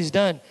for all he's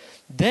done.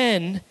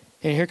 Then,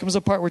 and here comes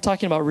the part we're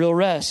talking about, real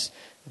rest.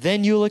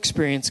 Then you'll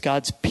experience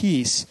God's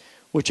peace,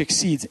 which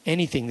exceeds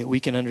anything that we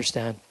can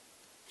understand.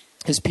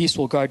 His peace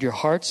will guard your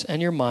hearts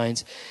and your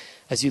minds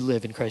as you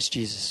live in Christ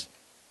Jesus.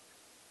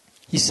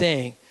 He's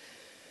saying,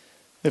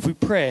 if we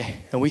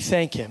pray and we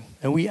thank him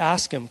and we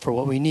ask him for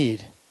what we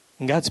need,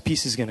 and God's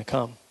peace is going to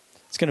come.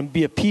 It's going to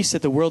be a peace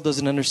that the world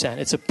doesn't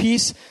understand. It's a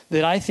peace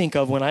that I think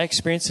of when I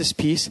experience this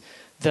peace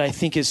that I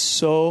think is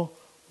so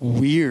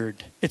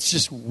weird. It's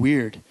just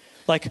weird.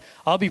 Like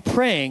I'll be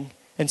praying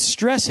and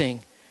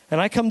stressing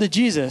and I come to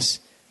Jesus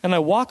and I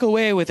walk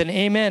away with an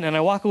amen and I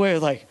walk away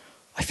with like,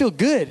 I feel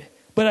good.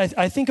 But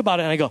I think about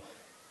it and I go,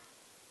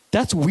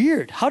 that's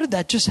weird. How did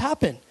that just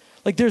happen?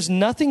 Like there's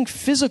nothing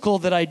physical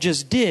that I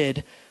just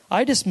did.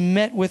 I just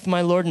met with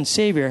my Lord and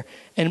Savior,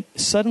 and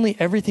suddenly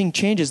everything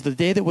changes. The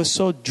day that was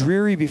so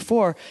dreary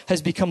before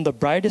has become the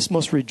brightest,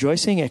 most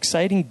rejoicing,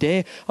 exciting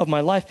day of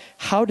my life.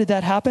 How did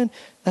that happen?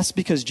 That's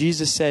because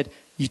Jesus said,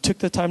 you took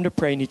the time to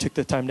pray and you took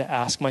the time to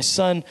ask. My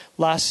son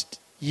last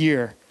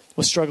year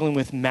was struggling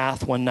with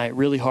math one night,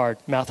 really hard,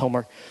 math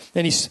homework.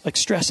 And he's like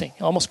stressing,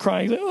 almost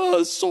crying. He's like,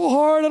 oh, it's so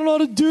hard. I don't know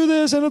how to do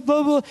this. And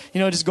blah, blah.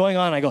 Just going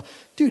on. I go,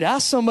 dude,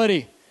 ask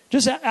somebody.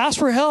 Just ask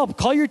for help.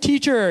 Call your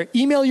teacher.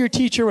 Email your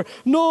teacher.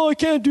 No, I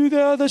can't do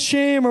that. That's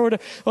shame. Or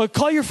whatever. Or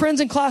call your friends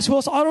in class. Who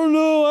else? I don't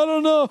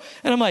know.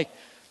 And I'm like,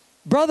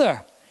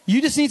 brother,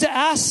 you just need to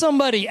ask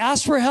somebody.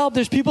 Ask for help.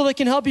 There's people that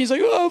can help you. He's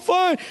like, oh,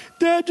 fine.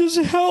 Dad, just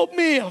help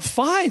me. I'm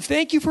fine.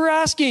 Thank you for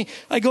asking.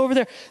 I go over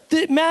there.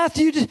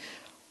 Matthew,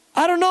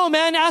 I don't know,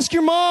 man. Ask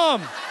your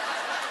mom.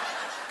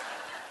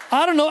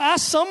 I don't know.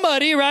 Ask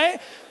somebody, right?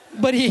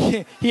 But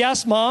he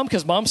asked mom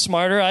because mom's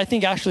smarter. I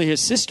think actually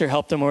his sister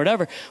helped him or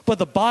whatever. But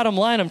the bottom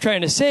line I'm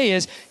trying to say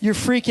is you're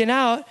freaking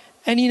out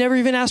and you never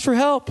even asked for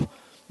help.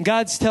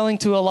 God's telling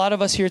to a lot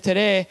of us here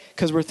today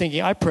because we're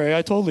thinking, I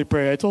totally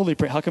pray.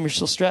 How come you're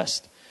still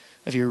stressed?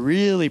 If you're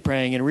really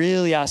praying and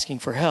really asking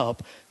for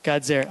help,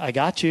 God's there. I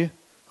got you.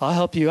 I'll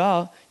help you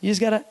out. You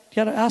just gotta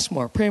ask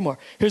more, pray more.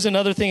 Here's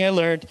another thing I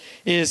learned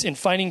is in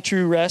finding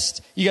true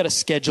rest, you got to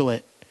schedule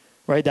it.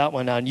 Write that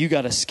one down. You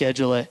got to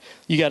schedule it.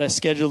 You got to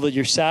schedule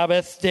your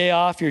Sabbath day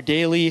off, your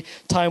daily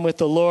time with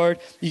the Lord.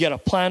 You got to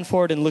plan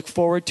for it and look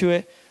forward to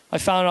it. I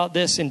found out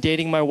this in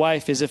dating my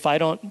wife is if I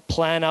don't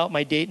plan out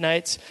my date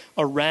nights,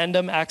 a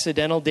random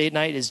accidental date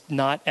night is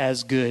not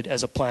as good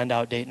as a planned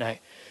out date night.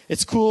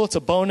 It's cool. It's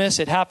a bonus.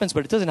 It happens,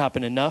 but it doesn't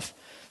happen enough.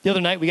 The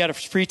other night we got a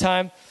free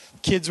time.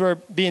 Kids were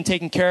being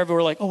taken care of. We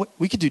were like, oh,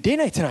 we could do date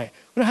night tonight.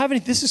 We don't have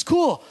any. This is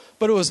cool.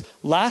 But it was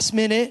last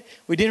minute.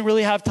 We didn't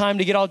really have time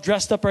to get all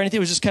dressed up or anything. It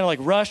was just kind of like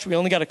rushed. We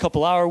only got a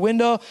couple hour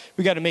window.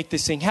 We got to make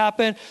this thing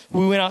happen.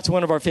 We went out to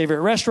one of our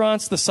favorite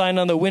restaurants. The sign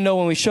on the window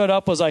when we showed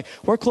up was like,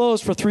 we're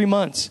closed for 3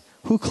 months.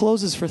 Who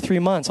closes for 3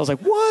 months? I was like,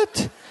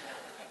 what?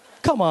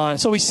 Come on.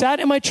 So we sat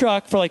in my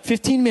truck for like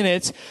 15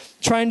 minutes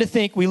trying to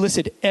think. We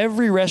listed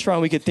every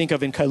restaurant we could think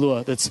of in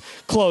Kailua that's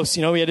close.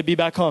 We had to be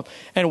back home.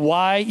 And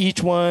why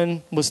each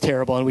one was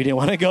terrible and we didn't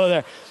want to go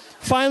there.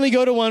 Finally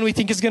go to one we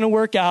think is going to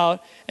work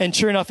out. And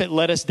sure enough, it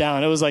let us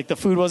down. It was like the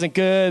food wasn't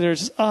good.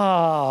 There's just,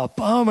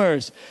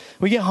 bummers.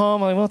 We get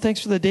home. I'm like, well,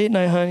 thanks for the date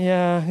night, hon.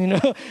 Yeah,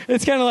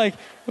 it's kind of like,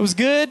 it was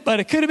good, but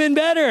it could have been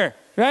better.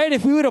 Right?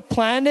 If we would have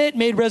planned it,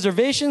 made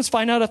reservations,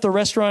 find out if the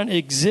restaurant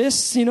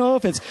exists,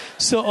 if it's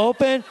still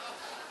open.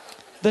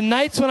 The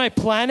nights when I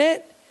plan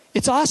it,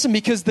 it's awesome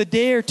because the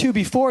day or two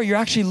before, you're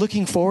actually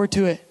looking forward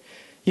to it.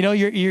 You know,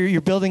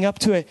 you're building up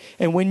to it.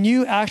 And when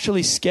you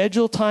actually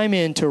schedule time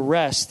in to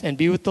rest and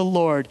be with the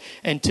Lord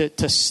and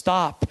to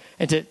stop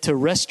and to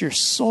rest your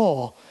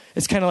soul,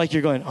 it's kind of like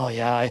you're going, oh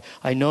yeah,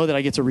 I know that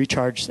I get to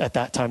recharge at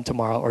that time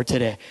tomorrow or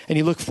today. And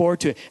you look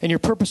forward to it. And you're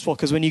purposeful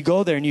because when you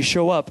go there and you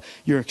show up,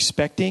 you're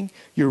expecting,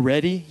 you're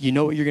ready, you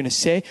know what you're going to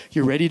say,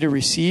 you're ready to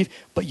receive,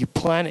 but you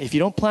plan it. If you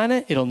don't plan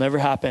it, it'll never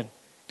happen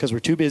because we're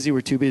too busy.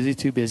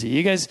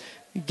 You guys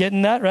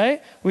getting that,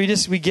 right? We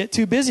get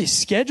too busy.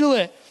 Schedule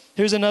it.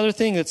 Here's another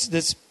thing that's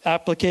this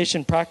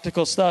application,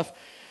 practical stuff.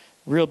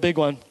 Real big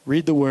one.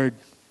 Read the word.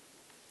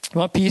 You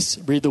want peace?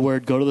 Read the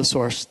word. Go to the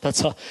source.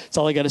 That's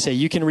all I got to say.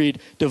 You can read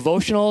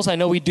devotionals. I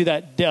know we do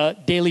that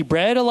Daily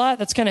Bread a lot.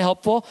 That's kind of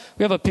helpful.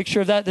 We have a picture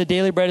of that. The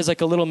Daily Bread is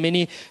like a little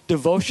mini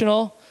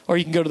devotional. Or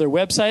you can go to their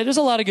website. There's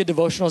a lot of good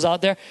devotionals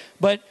out there.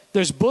 But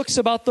there's books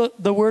about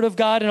the Word of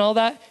God and all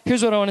that.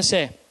 Here's what I want to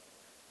say.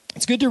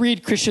 It's good to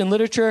read Christian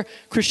literature,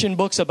 Christian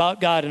books about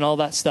God and all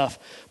that stuff.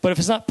 But if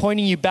it's not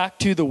pointing you back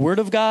to the Word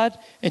of God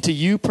and to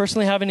you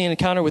personally having an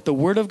encounter with the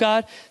Word of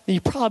God, then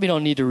you probably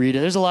don't need to read it.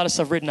 There's a lot of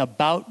stuff written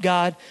about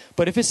God.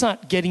 But if it's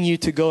not getting you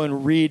to go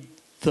and read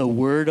the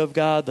Word of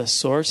God, the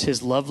source,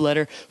 His love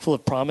letter full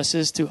of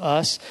promises to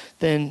us,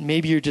 then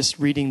maybe you're just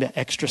reading the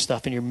extra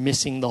stuff and you're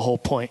missing the whole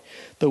point.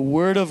 The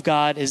Word of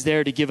God is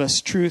there to give us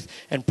truth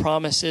and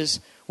promises.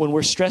 When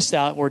we're stressed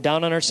out, we're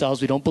down on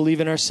ourselves, we don't believe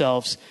in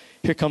ourselves,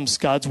 here comes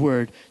God's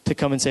word to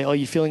come and say, oh,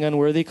 you feeling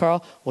unworthy,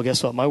 Carl? Well,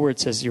 guess what? My word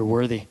says you're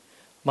worthy.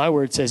 My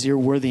word says you're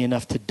worthy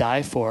enough to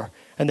die for.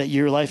 And that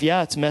your life,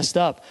 yeah, it's messed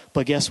up.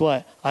 But guess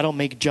what? I don't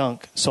make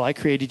junk. So I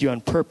created you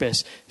on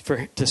purpose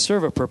to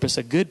serve a purpose,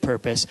 a good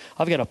purpose.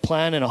 I've got a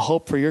plan and a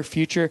hope for your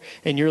future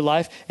and your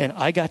life. And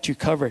I got you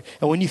covered.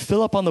 And when you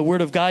fill up on the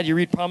word of God, you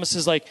read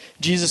promises like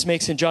Jesus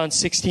makes in John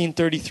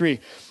 16:33.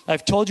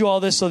 I've told you all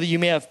this so that you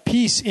may have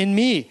peace in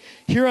me.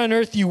 Here on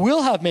earth, you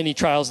will have many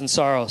trials and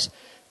sorrows.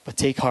 But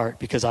take heart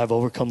because I've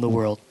overcome the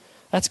world.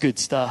 That's good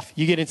stuff.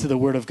 You get into the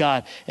Word of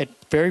God. It's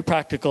very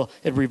practical.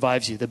 It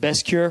revives you. The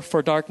best cure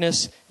for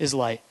darkness is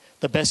light.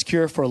 The best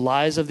cure for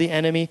lies of the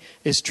enemy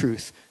is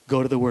truth.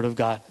 Go to the Word of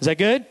God. Is that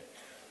good?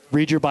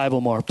 Read your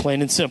Bible more,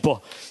 plain and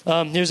simple.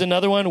 Here's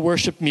another one,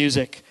 worship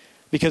music.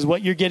 Because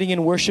what you're getting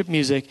in worship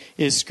music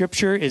is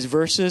scripture, is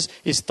verses,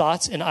 is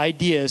thoughts and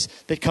ideas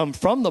that come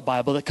from the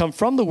Bible, that come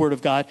from the Word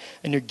of God,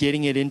 and you're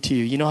getting it into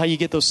you. You know how you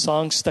get those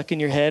songs stuck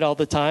in your head all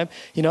the time?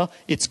 You know,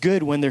 it's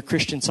good when they're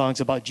Christian songs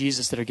about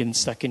Jesus that are getting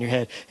stuck in your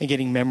head and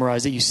getting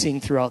memorized, that you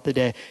sing throughout the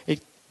day.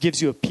 It gives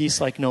you a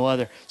peace like no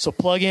other. So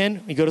plug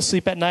in, you go to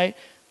sleep at night,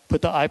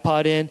 put the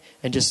iPod in,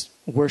 and just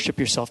worship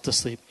yourself to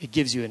sleep. It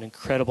gives you an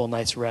incredible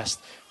night's rest.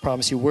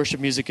 Promise you, worship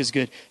music is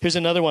good. Here's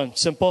another one,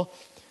 simple.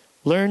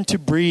 Learn to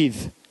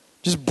breathe.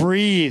 Just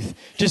breathe.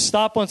 Just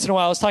stop once in a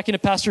while. I was talking to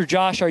Pastor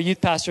Josh, our youth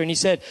pastor, and he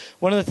said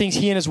one of the things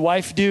he and his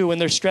wife do when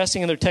they're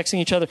stressing and they're texting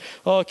each other,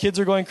 oh, kids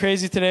are going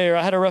crazy today, or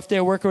I had a rough day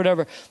at work or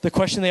whatever. The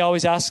question they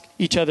always ask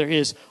each other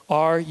is,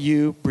 are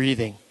you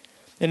breathing?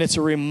 And it's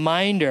a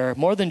reminder,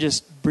 more than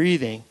just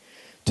breathing,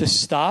 to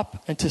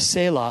stop and to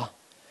Selah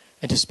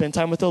and to spend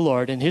time with the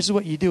Lord. And here's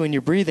what you do when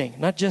you're breathing,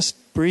 not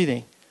just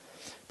breathing,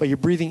 but you're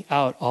breathing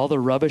out all the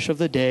rubbish of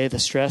the day, the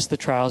stress, the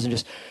trials, and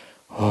just,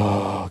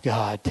 oh,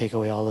 God, take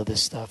away all of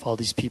this stuff, all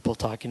these people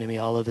talking to me,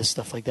 all of this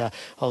stuff like that,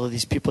 all of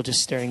these people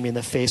just staring me in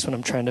the face when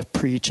I'm trying to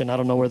preach and I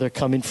don't know where they're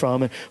coming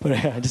from. And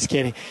I'm just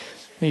kidding.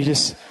 And you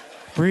just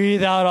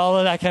breathe out all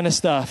of that kind of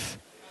stuff.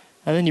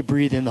 And then you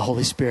breathe in the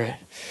Holy Spirit.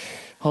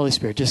 Holy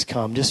Spirit, just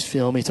come. Just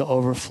fill me to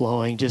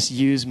overflowing. Just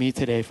use me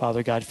today,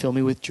 Father God. Fill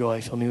me with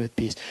joy. Fill me with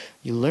peace.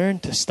 You learn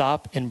to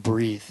stop and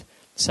breathe.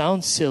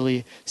 Sounds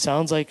silly.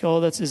 Sounds like,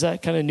 oh, is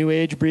that kind of new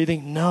age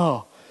breathing?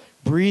 No.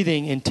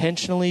 Breathing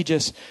intentionally,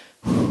 just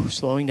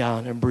slowing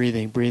down and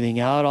breathing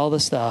out all the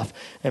stuff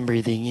and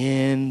breathing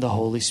in the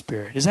Holy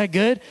Spirit. Is that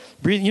good?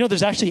 Breathing. You know,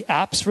 there's actually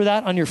apps for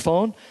that on your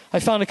phone. I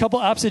found a couple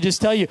apps that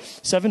just tell you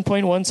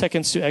 7.1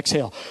 seconds to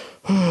exhale.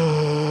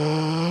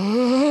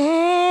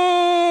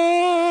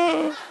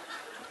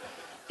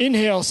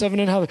 Inhale,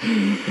 7.5.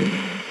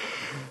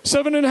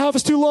 7.5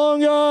 is too long,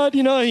 God.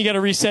 You know, you got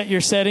to reset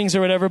your settings or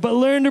whatever, but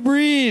learn to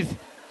breathe.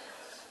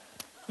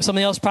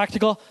 Something else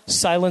practical,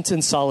 silence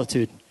and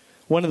solitude.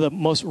 One of the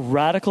most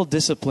radical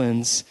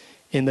disciplines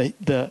in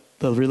the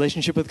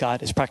relationship with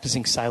God is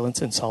practicing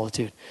silence and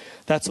solitude.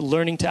 That's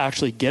learning to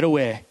actually get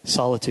away,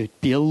 solitude,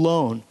 be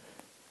alone,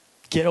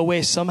 get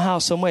away somehow,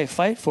 some way,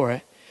 fight for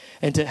it,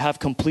 and to have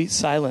complete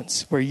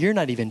silence where you're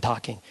not even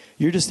talking.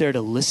 You're just there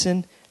to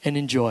listen and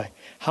enjoy.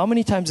 How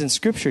many times in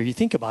Scripture, you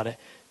think about it,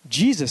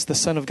 Jesus, the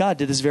Son of God,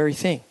 did this very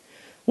thing.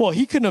 Well,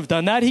 he couldn't have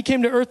done that. He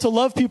came to earth to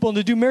love people and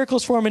to do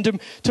miracles for them and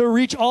to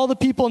reach all the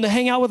people and to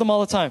hang out with them all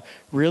the time.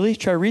 Really?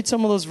 Try to read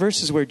some of those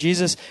verses where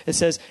Jesus, it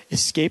says,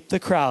 escape the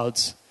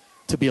crowds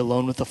to be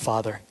alone with the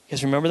Father. You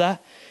guys remember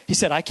that? He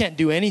said, I can't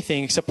do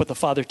anything except what the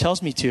Father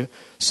tells me to.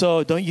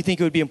 So don't you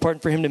think it would be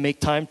important for him to make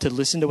time to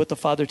listen to what the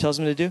Father tells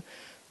him to do?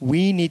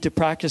 We need to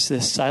practice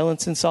this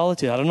silence and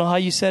solitude. I don't know how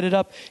you set it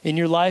up in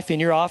your life, in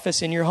your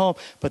office, in your home,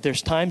 but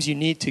there's times you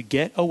need to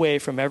get away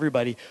from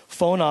everybody.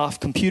 Phone off,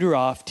 computer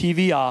off,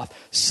 TV off,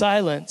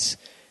 silence.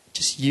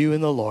 Just you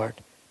and the Lord,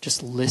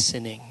 just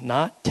listening,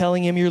 not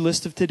telling him your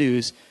list of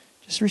to-dos,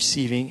 just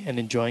receiving and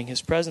enjoying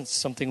his presence.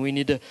 Something we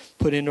need to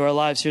put into our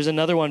lives. Here's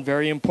another one,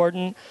 very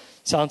important.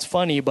 Sounds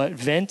funny, but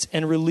vent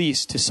and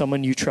release to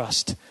someone you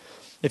trust.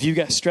 If you've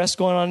got stress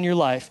going on in your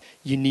life,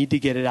 you need to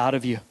get it out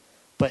of you.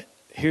 But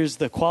here's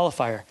the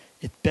qualifier.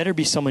 It better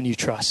be someone you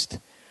trust.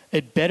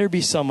 It better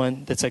be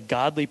someone that's a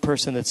godly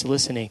person that's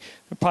listening.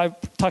 It probably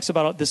talks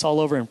about this all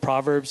over in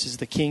Proverbs, is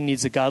the king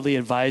needs the godly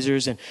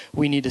advisors, and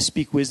we need to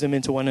speak wisdom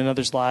into one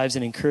another's lives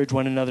and encourage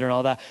one another and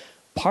all that.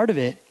 Part of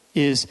it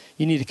is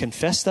you need to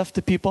confess stuff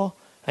to people,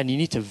 and you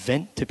need to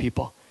vent to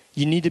people.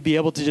 You need to be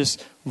able to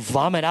just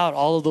vomit out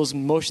all of those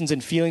emotions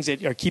and feelings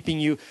that are keeping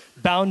you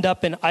bound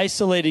up and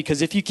isolated.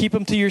 Because if you keep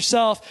them to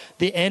yourself,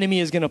 the enemy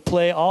is going to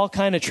play all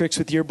kind of tricks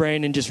with your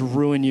brain and just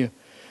ruin you.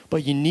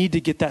 But you need to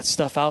get that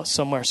stuff out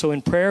somewhere. So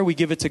in prayer, we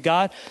give it to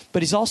God,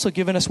 but he's also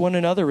given us one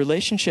another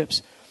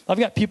relationships. I've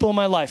got people in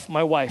my life,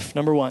 my wife,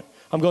 number one.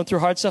 I'm going through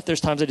hard stuff.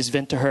 There's times I just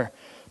vent to her.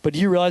 But do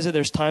you realize that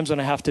there's times when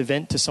I have to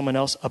vent to someone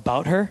else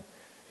about her?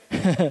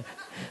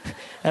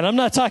 And I'm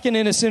not talking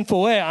in a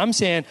sinful way. I'm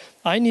saying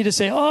I need to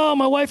say, oh,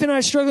 my wife and I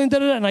are struggling,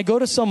 and I go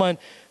to someone.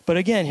 But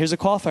again, here's a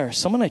qualifier.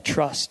 Someone I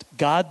trust,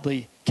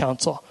 godly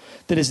counsel,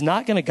 that is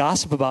not going to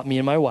gossip about me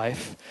and my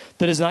wife,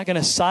 that is not going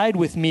to side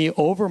with me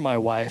over my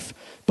wife,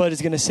 but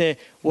is going to say,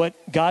 what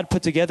God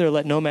put together,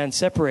 let no man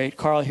separate.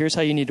 Carl, here's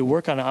how you need to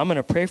work on it. I'm going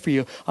to pray for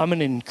you. I'm going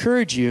to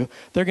encourage you.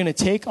 They're going to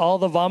take all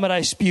the vomit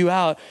I spew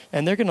out,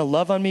 and they're going to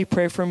love on me,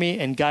 pray for me,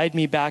 and guide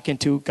me back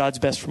into God's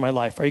best for my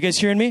life. Are you guys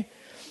hearing me?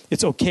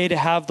 It's okay to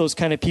have those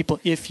kind of people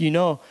if you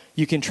know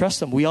you can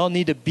trust them. We all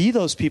need to be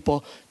those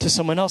people to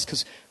someone else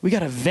because we got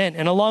to vent.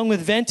 And along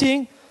with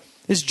venting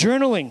is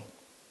journaling.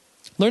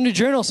 Learn to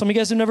journal. Some of you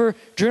guys have never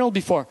journaled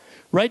before.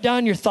 Write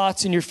down your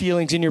thoughts and your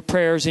feelings and your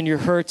prayers and your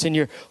hurts and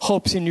your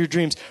hopes and your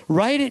dreams.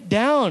 Write it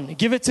down.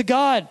 Give it to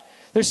God.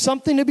 There's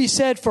something to be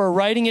said for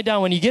writing it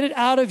down. When you get it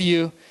out of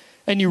you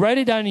and you write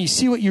it down and you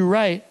see what you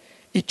write,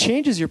 it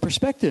changes your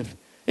perspective.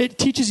 It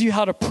teaches you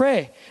how to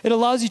pray. It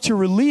allows you to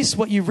release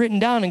what you've written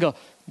down and go,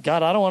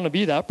 God, I don't want to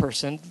be that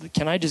person.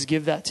 Can I just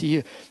give that to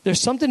you?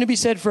 There's something to be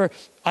said for,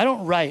 I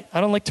don't write.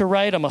 I don't like to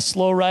write. I'm a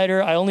slow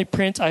writer. I only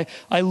print. I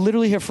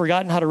literally have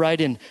forgotten how to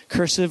write in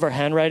cursive or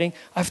handwriting.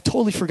 I've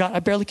totally forgotten. I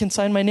barely can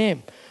sign my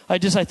name. I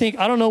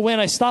don't know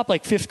when I stopped,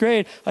 like 5th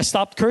grade, I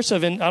stopped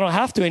cursive and I don't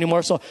have to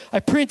anymore. So I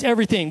print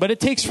everything, but it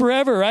takes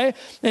forever, right?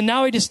 And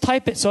now I just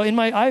type it. So in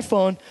my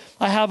iPhone,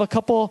 I have a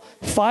couple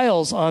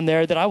files on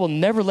there that I will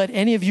never let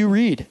any of you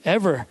read,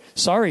 ever.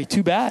 Sorry,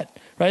 too bad,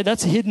 right?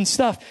 That's hidden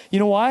stuff. You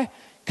know why?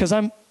 Because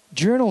I'm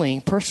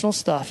journaling personal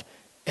stuff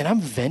and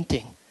I'm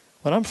venting.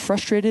 When I'm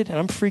frustrated and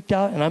I'm freaked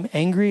out and I'm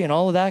angry and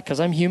all of that because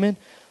I'm human,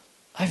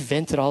 I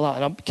vent it all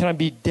out. And can I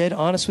be dead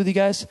honest with you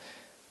guys?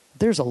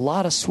 There's a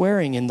lot of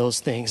swearing in those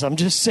things. I'm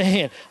just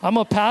saying. I'm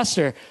a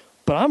pastor,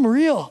 but I'm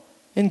real.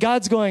 And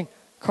God's going,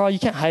 Carl, you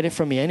can't hide it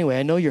from me anyway.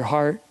 I know your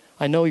heart.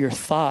 I know your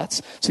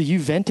thoughts. So you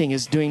venting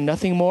is doing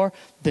nothing more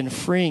than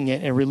freeing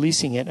it and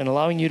releasing it and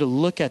allowing you to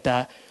look at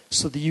that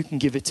so that you can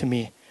give it to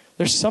me.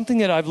 There's something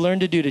that I've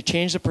learned to do to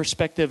change the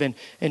perspective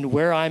and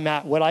where I'm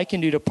at, what I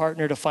can do to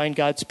partner to find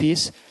God's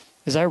peace,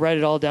 is I write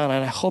it all down.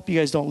 And I hope you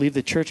guys don't leave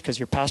the church because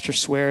your pastor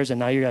swears and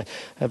now you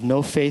have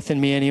no faith in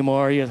me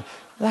anymore.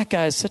 That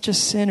guy is such a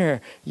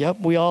sinner. Yep,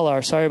 we all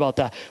are. Sorry about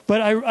that.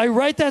 But I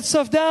write that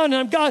stuff down and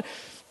I'm God,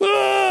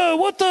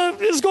 what the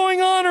is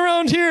going on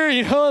around here?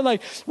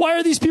 Like, why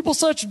are these people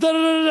such da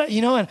da da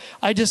da?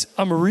 And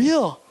I'm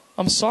real.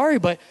 I'm sorry,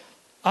 but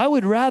I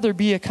would rather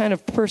be a kind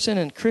of person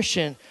and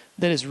Christian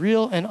that is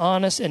real and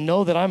honest and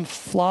know that I'm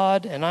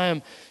flawed and I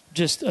am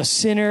just a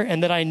sinner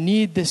and that I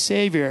need the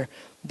Savior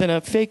than a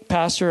fake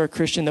pastor or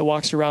Christian that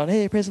walks around,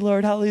 hey, praise the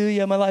Lord,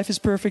 hallelujah, my life is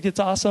perfect, it's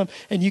awesome.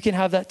 And you can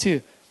have that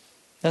too.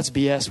 That's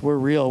BS. We're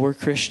real. We're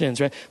Christians,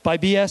 right? By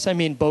BS, I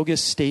mean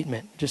bogus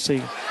statement. Just so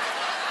you...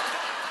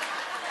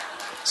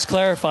 It's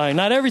clarifying.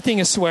 Not everything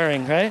is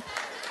swearing, right?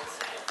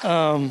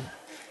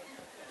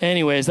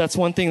 Anyways, that's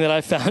one thing that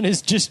I found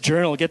is just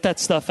journal. Get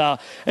that stuff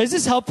out. Is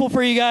this helpful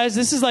for you guys?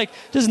 This is like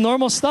just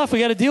normal stuff we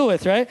got to deal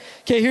with, right?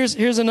 Okay,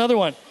 here's another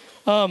one.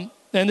 And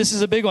this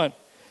is a big one.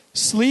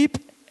 Sleep,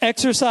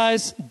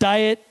 exercise,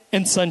 diet,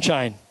 and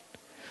sunshine.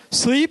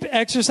 Sleep,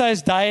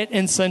 exercise, diet,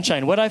 and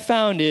sunshine. What I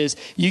found is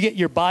you get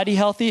your body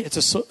healthy,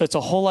 it's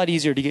a whole lot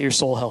easier to get your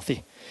soul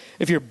healthy.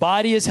 If your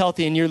body is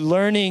healthy and you're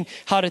learning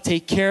how to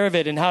take care of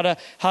it and how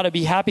to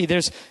be happy,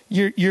 there's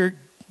your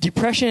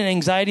depression and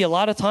anxiety a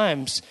lot of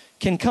times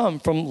can come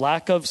from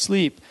lack of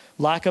sleep,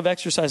 lack of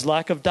exercise,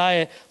 lack of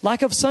diet,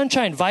 lack of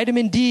sunshine.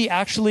 Vitamin D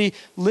actually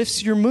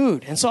lifts your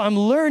mood. And so I'm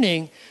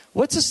learning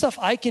what's the stuff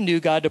I can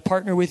do, God, to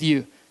partner with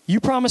you. You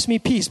promised me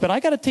peace, but I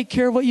got to take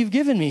care of what you've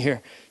given me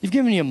here. You've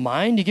given me a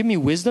mind, you give me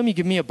wisdom, you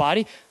give me a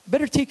body. I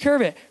better take care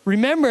of it.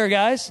 Remember,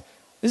 guys,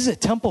 this is a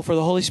temple for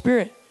the Holy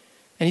Spirit.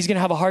 And he's going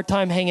to have a hard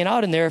time hanging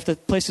out in there if the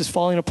place is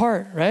falling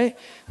apart, right?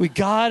 We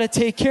got to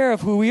take care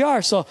of who we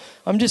are. So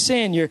I'm just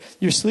saying your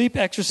sleep,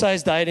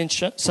 exercise, diet, and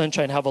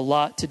sunshine have a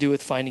lot to do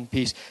with finding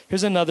peace.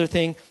 Here's another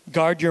thing.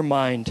 Guard your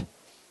mind.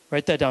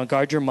 Write that down.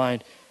 Guard your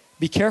mind.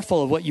 Be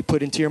careful of what you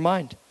put into your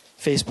mind.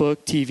 Facebook,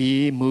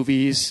 TV,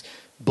 movies,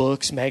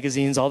 books,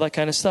 magazines, all that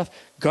kind of stuff.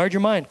 Guard your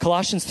mind.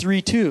 Colossians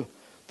 3:2.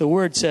 The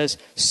word says,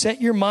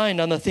 set your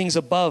mind on the things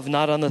above,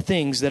 not on the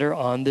things that are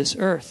on this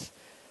earth.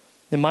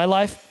 In my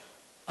life,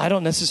 I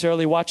don't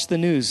necessarily watch the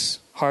news,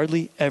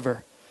 hardly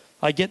ever.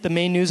 I get the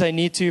main news I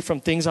need to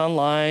from things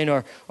online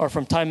or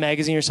from Time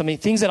Magazine or something,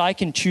 things that I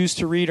can choose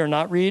to read or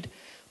not read.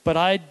 But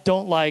I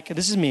don't like,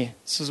 this is me,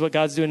 this is what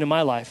God's doing in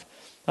my life.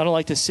 I don't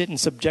like to sit and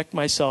subject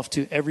myself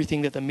to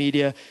everything that the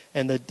media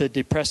and the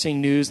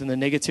depressing news and the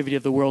negativity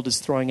of the world is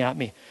throwing at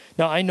me.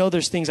 Now, I know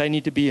there's things I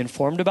need to be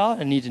informed about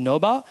and need to know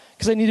about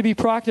because I need to be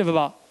proactive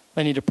about.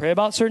 I need to pray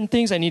about certain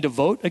things. I need to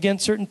vote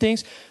against certain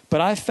things.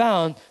 But I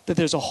found that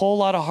there's a whole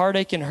lot of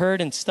heartache and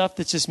hurt and stuff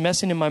that's just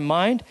messing in my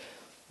mind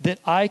that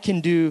I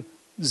can do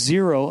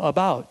zero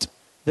about,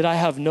 that I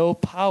have no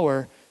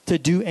power to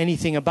do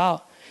anything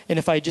about. And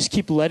if I just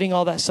keep letting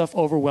all that stuff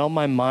overwhelm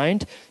my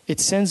mind,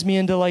 it sends me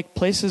into like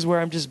places where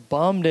I'm just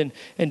bummed and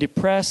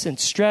depressed and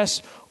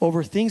stressed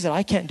over things that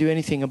I can't do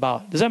anything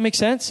about. Does that make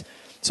sense?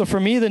 So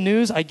for me, the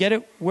news, I get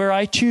it where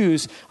I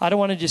choose. I don't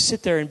want to just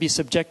sit there and be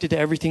subjected to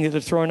everything that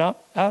they're throwing out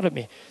at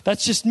me.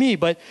 That's just me,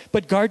 but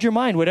guard your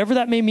mind, whatever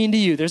that may mean to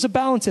you. There's a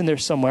balance in there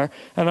somewhere,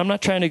 and I'm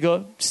not trying to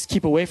go just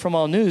keep away from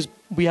all news.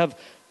 We have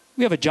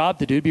a job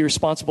to do, to be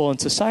responsible in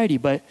society,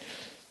 but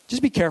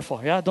just be careful.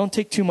 Yeah, don't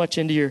take too much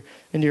into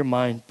your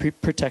mind.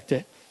 Protect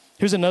it.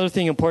 Here's another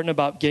thing important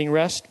about getting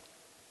rest.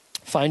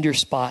 Find your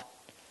spot.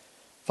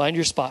 Find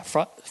your spot.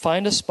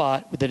 Find a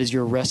spot that is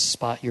your rest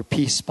spot, your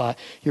peace spot,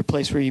 your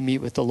place where you meet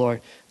with the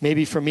Lord.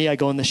 Maybe for me, I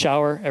go in the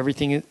shower.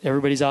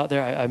 Everybody's out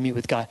there. I meet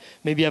with God.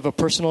 Maybe you have a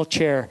personal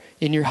chair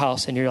in your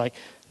house, and you're like,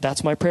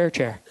 that's my prayer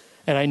chair.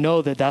 And I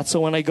know that that's the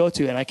one I go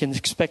to, and I can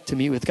expect to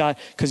meet with God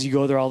because you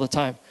go there all the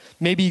time.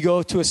 Maybe you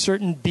go to a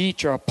certain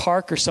beach or a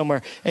park or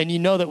somewhere, and you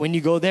know that when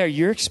you go there,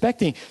 you're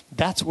expecting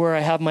that's where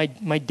I have my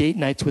date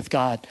nights with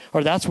God,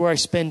 or that's where I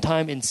spend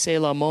time in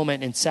Selah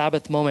moment, in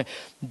Sabbath moment.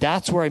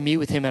 That's where I meet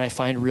with him and I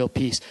find real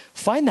peace.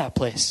 Find that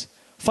place.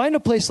 Find a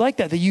place like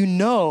that you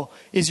know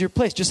is your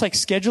place. Just like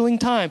scheduling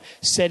time,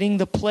 setting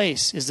the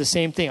place is the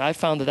same thing. I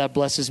found that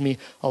blesses me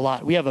a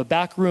lot. We have a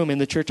back room in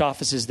the church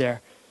offices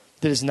there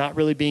that is not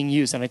really being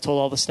used. And I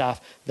told all the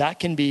staff, that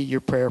can be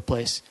your prayer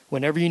place.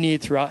 Whenever you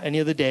need throughout any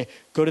of the day,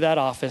 go to that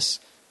office,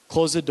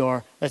 close the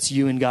door. That's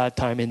you and God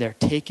time in there.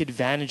 Take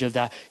advantage of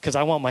that because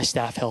I want my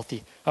staff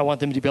healthy. I want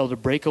them to be able to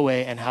break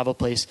away and have a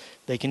place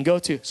they can go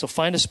to. So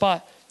find a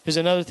spot. Here's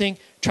another thing.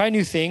 Try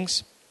new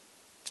things.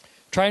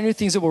 Try new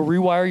things that will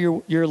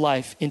rewire your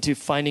life into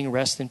finding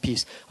rest and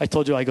peace. I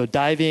told you I go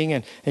diving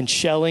and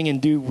shelling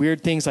and do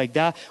weird things like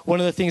that. One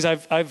of the things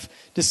I've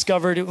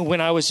discovered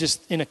when I was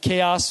just in a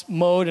chaos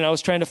mode and I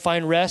was trying to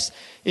find rest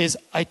is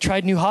I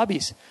tried new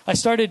hobbies. I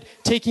started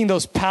taking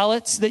those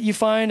pallets that you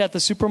find at the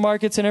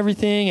supermarkets and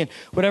everything and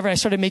whatever. I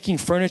started making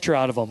furniture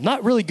out of them.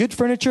 Not really good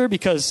furniture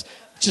because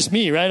just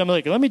me, right? I'm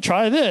like, let me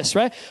try this,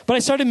 right? But I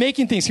started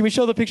making things. Can we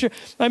show the picture?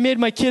 I made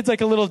my kids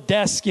like a little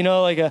desk,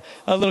 like a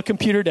little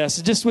computer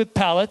desk, just with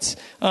pallets.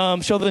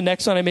 Show the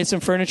next one. I made some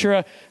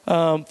furniture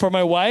for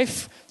my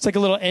wife. It's like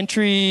a little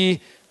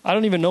entry. I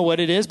don't even know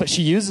what it is, but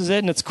she uses it,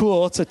 and it's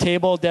cool. It's a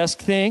table desk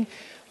thing.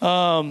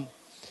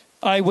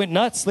 I went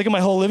nuts. Look at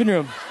my whole living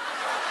room.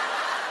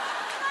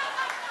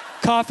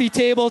 Coffee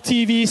table,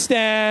 TV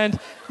stand,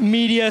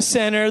 media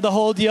center, the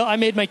whole deal. I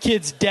made my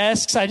kids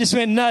desks. I just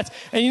went nuts.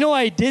 And you know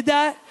why I did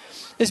that?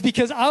 It's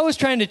because I was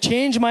trying to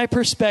change my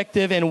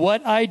perspective and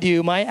what I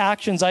do, my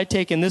actions I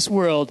take in this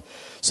world,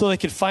 so they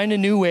could find a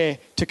new way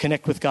to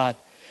connect with God.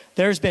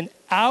 There's been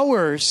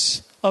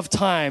hours of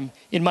time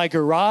in my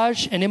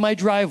garage and in my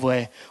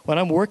driveway when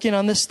I'm working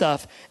on this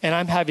stuff and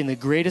I'm having the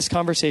greatest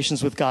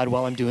conversations with God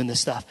while I'm doing this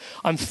stuff.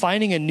 I'm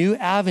finding a new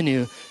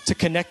avenue to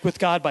connect with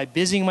God by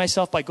busying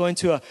myself, by going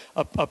to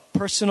a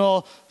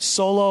personal,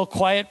 solo,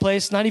 quiet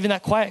place. Not even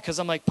that quiet because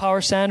I'm like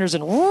Power Sanders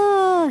and,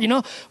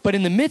 but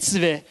in the midst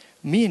of it,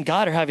 me and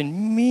God are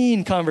having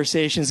mean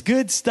conversations,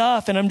 good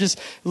stuff, and I'm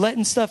just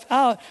letting stuff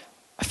out.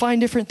 I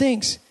find different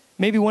things.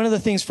 Maybe one of the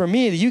things for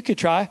me that you could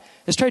try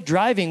is try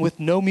driving with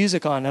no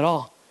music on at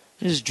all.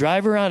 Just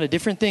drive around a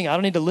different thing. I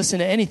don't need to listen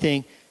to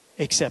anything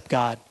except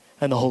God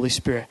and the Holy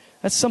Spirit.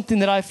 That's something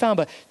that I found,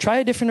 but try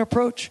a different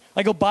approach.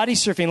 I go body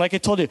surfing, like I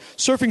told you,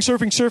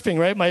 surfing,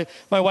 right?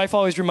 My wife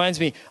always reminds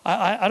me,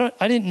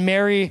 I didn't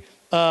marry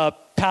a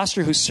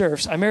pastor who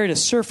surfs. I married a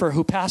surfer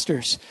who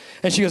pastors.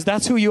 And she goes,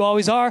 that's who you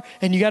always are,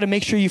 and you got to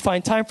make sure you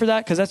find time for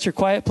that because that's your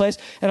quiet place.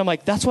 And I'm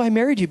like, that's why I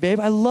married you, babe.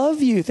 I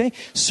love you.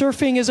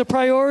 Surfing is a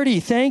priority.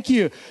 Thank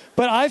you.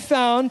 But I've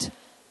found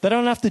that I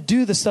don't have to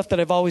do the stuff that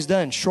I've always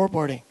done,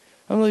 shortboarding.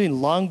 I'm doing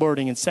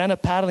longboarding and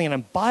stand-up paddling, and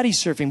I'm body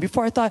surfing.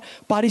 Before I thought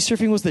body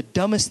surfing was the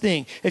dumbest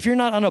thing. If you're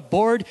not on a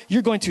board,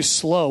 you're going too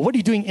slow. What are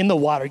you doing in the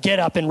water? Get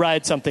up and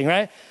ride something,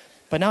 right?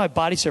 But now I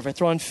body surf. I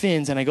throw on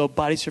fins and I go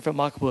body surf at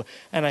Makapu'u.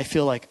 And I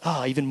feel like,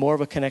 even more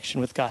of a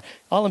connection with God.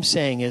 All I'm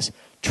saying is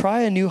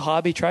try a new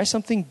hobby. Try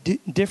something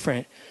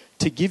different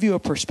to give you a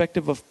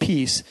perspective of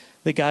peace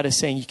that God is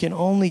saying you can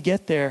only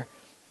get there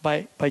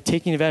by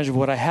taking advantage of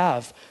what I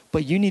have.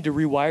 But you need to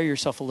rewire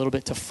yourself a little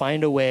bit to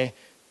find a way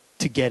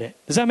to get it.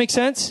 Does that make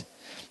sense?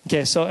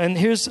 Okay, so, and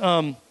here's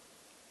the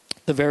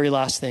very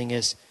last thing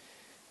is,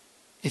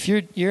 if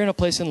you're in a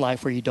place in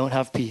life where you don't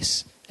have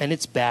peace, and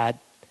it's bad,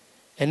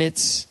 and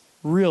it's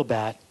real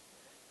bad,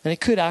 and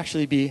it could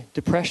actually be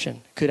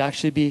depression, it could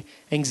actually be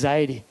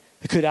anxiety,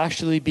 it could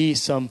actually be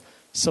some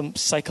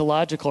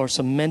psychological or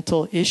some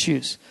mental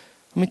issues.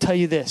 Let me tell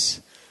you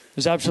this,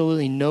 there's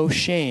absolutely no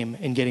shame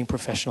in getting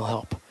professional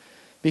help.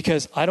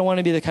 Because I don't want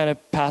to be the kind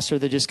of pastor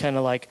that just kind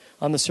of like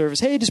on the surface,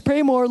 hey, just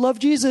pray more, love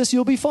Jesus,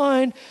 you'll be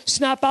fine.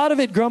 Snap out of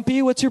it,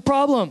 grumpy, what's your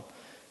problem?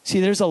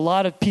 See, there's a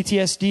lot of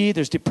PTSD,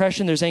 there's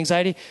depression, there's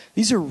anxiety.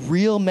 These are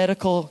real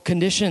medical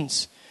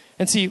conditions.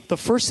 And see, the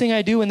first thing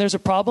I do when there's a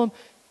problem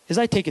is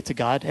I take it to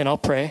God and I'll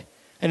pray.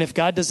 And if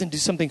God doesn't do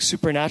something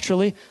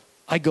supernaturally,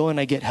 I go and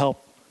I get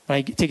help. And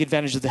I take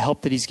advantage of the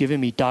help that he's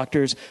given me,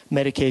 doctors,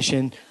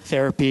 medication,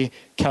 therapy,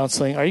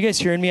 counseling. Are you guys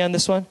hearing me on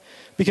this one?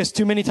 Because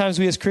too many times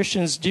we as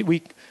Christians,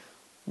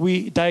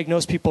 we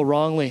diagnose people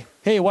wrongly.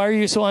 Hey, why are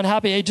you so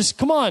unhappy? Hey, just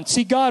come on,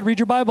 seek God, read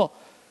your Bible.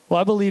 Well,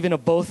 I believe in a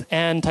both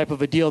and type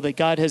of a deal, that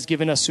God has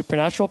given us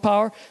supernatural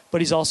power, but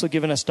he's also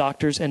given us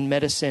doctors and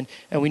medicine,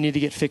 and we need to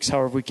get fixed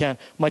however we can.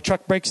 My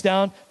truck breaks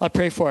down, I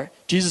pray for it.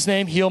 In Jesus'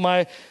 name, heal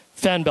my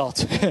fan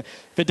belt. If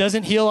it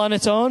doesn't heal on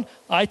its own,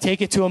 I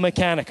take it to a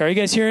mechanic. Are you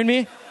guys hearing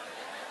me?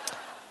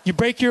 You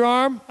break your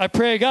arm, I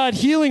pray, God,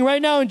 healing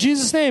right now in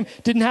Jesus' name.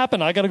 Didn't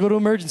happen. I got to go to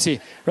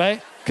emergency,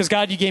 right? Because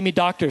God, you gave me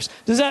doctors.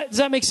 Does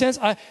that make sense?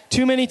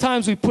 Too many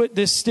times we put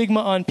this stigma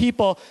on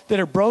people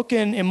that are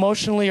broken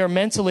emotionally or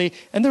mentally,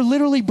 and they're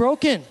literally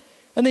broken.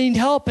 And they need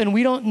help, and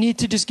we don't need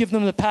to just give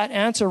them the pat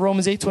answer,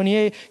 Romans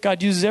 8:28.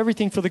 God uses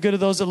everything for the good of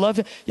those that love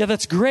him. Yeah,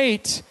 that's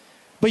great,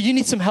 but you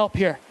need some help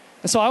here.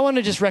 And so I want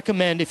to just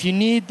recommend, if you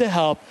need the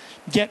help,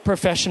 get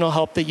professional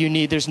help that you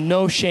need. There's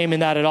no shame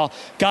in that at all.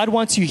 God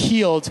wants you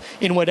healed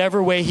in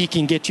whatever way he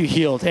can get you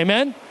healed.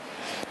 Amen?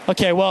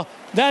 Okay, well,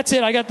 that's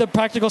it. I got the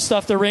practical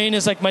stuff. The rain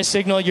is like my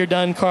signal. You're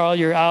done, Carl.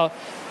 You're out.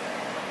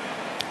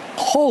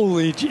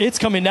 Holy, it's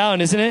coming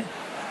down, isn't it?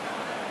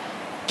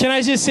 Can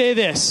I just say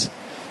this?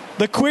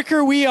 The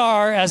quicker we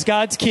are as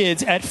God's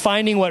kids at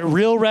finding what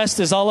real rest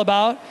is all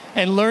about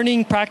and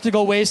learning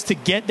practical ways to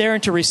get there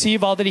and to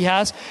receive all that he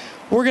has,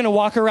 we're going to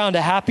walk around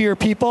a happier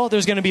people.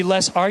 There's going to be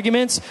less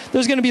arguments.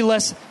 There's going to be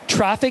less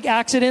traffic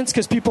accidents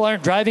because people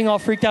aren't driving all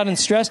freaked out and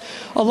stressed.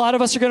 A lot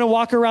of us are going to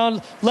walk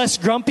around less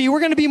grumpy.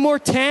 We're going to be more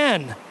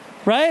tan,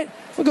 right?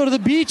 We'll go to the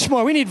beach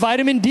more. We need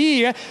vitamin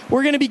D.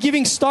 We're going to be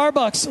giving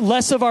Starbucks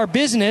less of our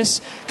business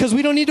because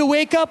we don't need to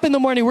wake up in the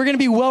morning. We're going to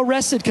be well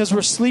rested because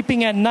we're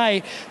sleeping at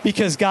night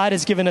because God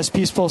has given us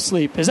peaceful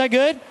sleep. Is that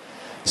good?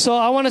 So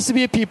I want us to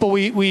be a people.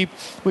 We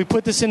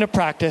put this into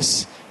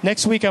practice.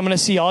 Next week, I'm going to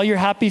see all your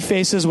happy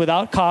faces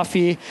without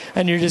coffee,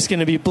 and you're just going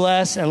to be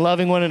blessed and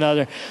loving one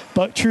another.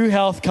 But true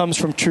health comes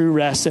from true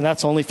rest, and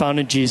that's only found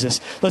in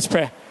Jesus. Let's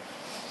pray.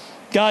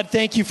 God,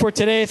 thank you for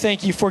today.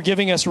 Thank you for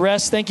giving us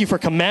rest. Thank you for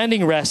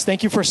commanding rest.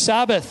 Thank you for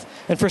Sabbath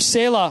and for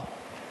Selah.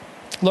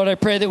 Lord, I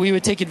pray that we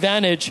would take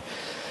advantage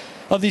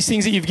of these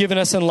things that you've given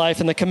us in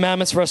life and the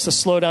commandments for us to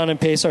slow down and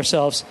pace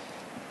ourselves.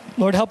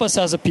 Lord, help us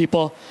as a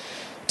people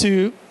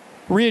to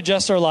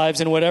readjust our lives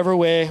in whatever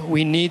way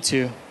we need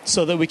to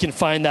so that we can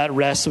find that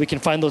rest, so we can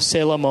find those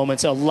Selah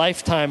moments, a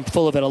lifetime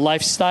full of it, a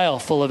lifestyle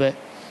full of it.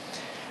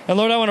 And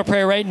Lord, I want to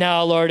pray right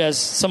now, Lord, as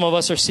some of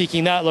us are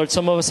seeking that, Lord,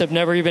 some of us have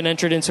never even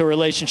entered into a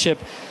relationship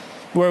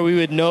where we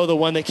would know the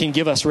one that can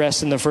give us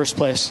rest in the first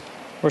place.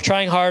 We're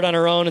trying hard on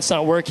our own. It's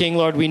not working.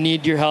 Lord, we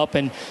need your help.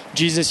 And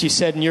Jesus, you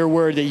said in your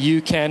word that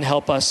you can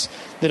help us,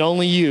 that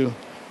only you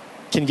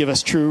can give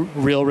us true,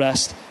 real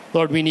rest.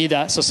 Lord, we need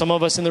that. So some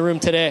of us in the room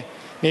today,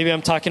 maybe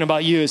I'm talking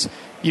about you, is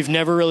you've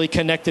never really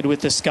connected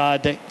with this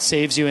God that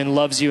saves you and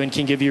loves you and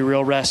can give you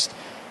real rest.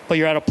 But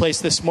you're at a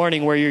place this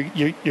morning where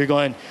you're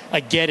going, I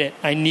get it.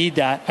 I need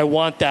that. I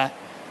want that.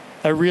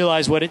 I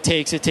realize what it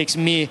takes. It takes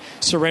me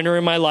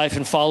surrendering my life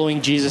and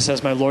following Jesus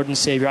as my Lord and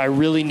Savior. I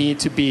really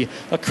need to be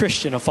a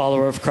Christian, a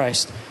follower of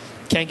Christ.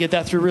 Can't get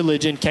that through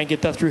religion. Can't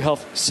get that through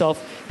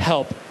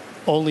self-help.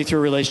 Only through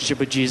a relationship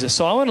with Jesus.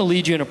 So I want to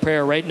lead you in a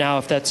prayer right now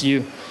if that's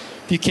you.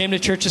 If you came to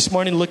church this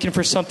morning looking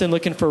for something,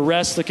 looking for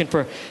rest, looking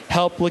for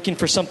help, looking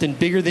for something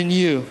bigger than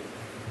you,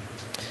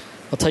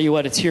 I'll tell you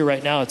what, it's here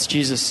right now. It's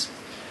Jesus.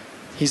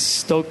 He's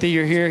stoked that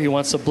you're here. He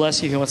wants to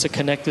bless you. He wants to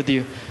connect with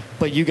you.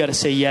 But you got to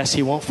say yes.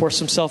 He won't force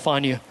himself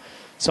on you.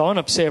 So I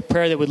want to say a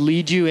prayer that would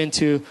lead you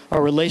into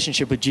a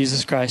relationship with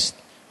Jesus Christ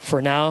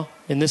for now,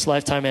 in this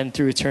lifetime, and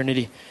through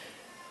eternity.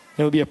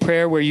 It would be a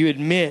prayer where you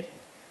admit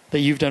that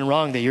you've done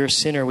wrong, that you're a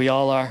sinner. We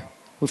all are.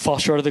 We fall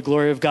short of the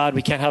glory of God.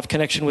 We can't have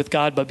connection with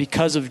God. But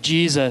because of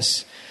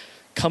Jesus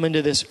coming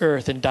to this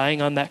earth and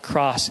dying on that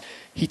cross,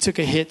 he took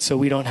a hit so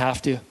we don't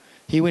have to.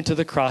 He went to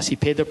the cross. He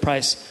paid the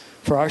price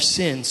for our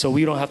sins so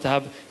we don't have to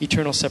have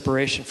eternal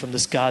separation from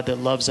this God that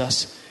loves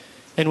us.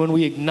 And when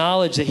we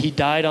acknowledge that he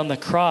died on the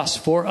cross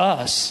for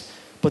us,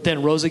 but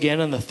then rose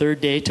again on the third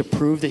day to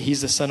prove that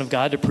he's the Son of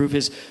God, to prove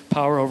his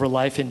power over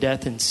life and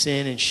death and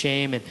sin and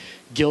shame and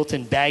guilt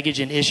and baggage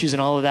and issues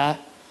and all of that.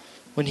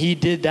 When he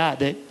did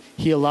that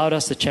he allowed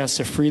us the chance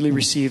to freely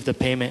receive the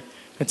payment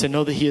and to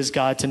know that he is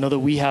God, to know that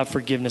we have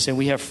forgiveness and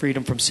we have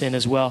freedom from sin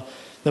as well,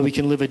 that we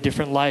can live a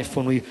different life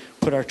when we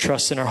put our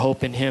trust and our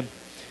hope in him.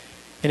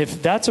 And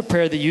if that's a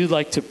prayer that you'd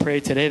like to pray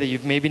today that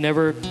you've maybe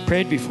never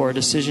prayed before, a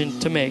decision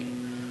to make,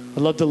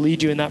 I'd love to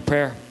lead you in that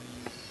prayer.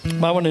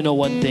 I want to know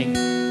one thing.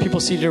 People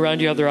seated around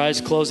you have their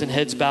eyes closed and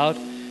heads bowed.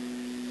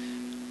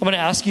 I'm going to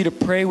ask you to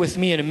pray with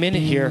me in a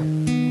minute here.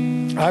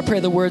 I pray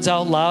the words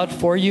out loud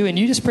for you, and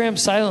you just pray them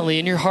silently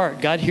in your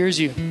heart. God hears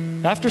you.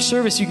 After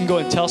service, you can go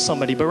and tell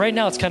somebody, but right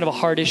now it's kind of a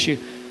hard issue.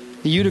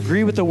 You'd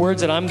agree with the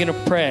words that I'm going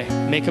to pray.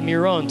 Make them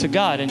your own to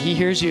God, and he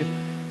hears you.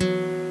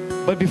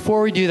 But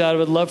before we do that, I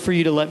would love for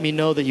you to let me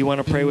know that you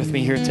want to pray with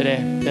me here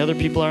today. The other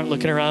people aren't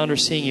looking around or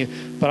seeing you,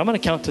 but I'm going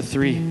to count to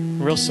 3.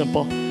 Real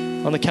simple.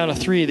 On the count of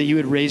 3, that you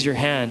would raise your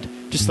hand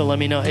just to let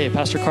me know, hey,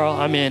 Pastor Carl,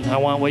 I'm in. I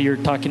want what you're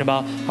talking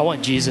about. I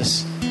want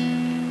Jesus.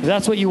 If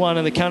that's what you want,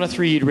 on the count of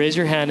 3, you'd raise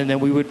your hand and then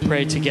we would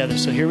pray together.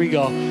 So here we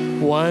go.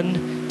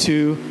 1,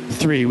 2,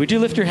 3. Would you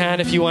lift your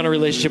hand if you want a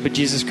relationship with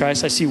Jesus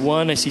Christ? I see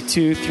 1, I see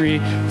 2, 3,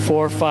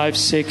 4, 5,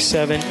 6,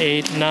 7,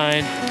 8,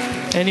 9.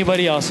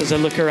 Anybody else as I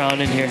look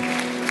around in here?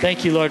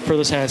 Thank you, Lord, for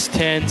those hands.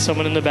 10,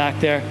 someone in the back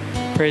there.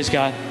 Praise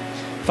God.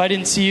 If I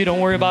didn't see you, don't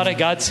worry about it.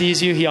 God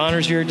sees you. He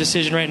honors your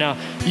decision right now.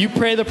 You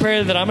pray the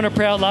prayer that I'm going to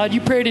pray out loud.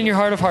 You pray it in your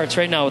heart of hearts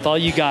right now with all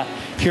you got.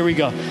 Here we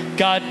go.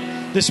 God,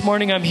 this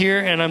morning I'm here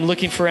and I'm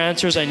looking for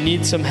answers. I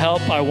need some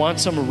help. I want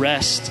some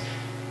rest.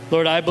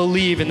 Lord, I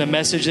believe in the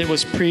message that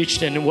was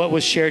preached and what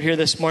was shared here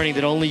this morning,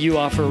 that only you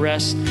offer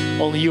rest.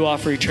 Only you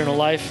offer eternal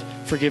life,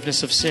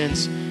 forgiveness of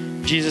sins.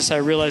 Jesus, I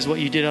realize what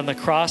you did on the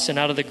cross and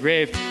out of the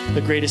grave.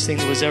 The greatest thing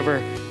that was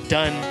ever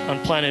done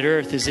on planet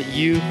Earth is that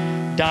you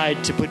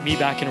died to put me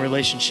back in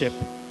relationship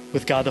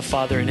with God the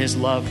Father and his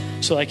love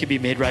so I could be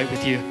made right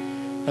with you.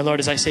 And Lord,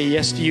 as I say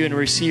yes to you and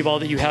receive all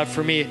that you have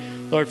for me,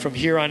 Lord, from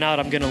here on out,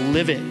 I'm going to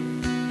live it.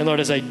 And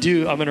Lord, as I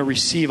do, I'm going to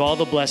receive all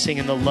the blessing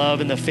and the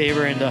love and the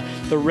favor and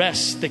the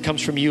rest that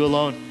comes from you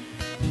alone.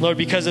 Lord,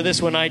 because of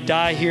this, when I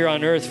die here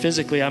on earth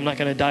physically, I'm not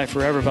going to die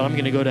forever, but I'm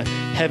going to go to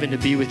heaven to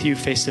be with you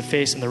face to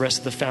face and the rest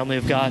of the family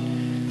of God.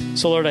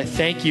 So Lord, I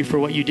thank you for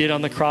what you did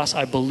on the cross.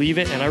 I believe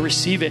it and I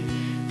receive it.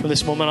 From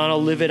this moment on,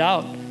 I'll live it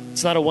out.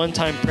 It's not a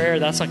one-time prayer.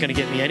 That's not going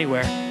to get me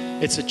anywhere.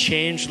 It's a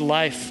changed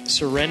life,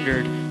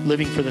 surrendered,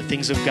 living for the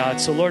things of God.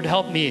 So Lord,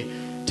 help me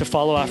to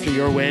follow after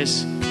your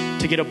ways,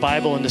 to get a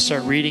Bible and to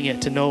start reading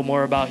it, to know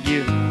more about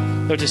you.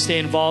 Lord, to stay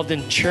involved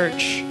in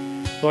church,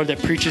 Lord, that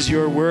preaches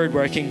your word,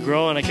 where I can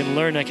grow and I can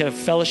learn, and I can have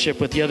fellowship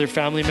with the other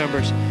family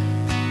members.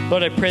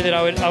 Lord, I pray that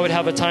I would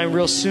have a time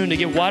real soon to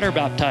get water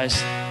baptized,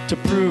 to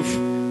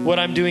prove what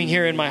I'm doing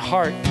here in my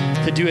heart,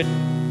 to do it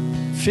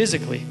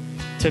physically,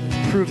 to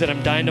prove that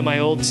I'm dying to my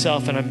old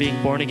self and I'm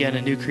being born again,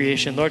 a new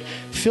creation. Lord,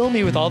 fill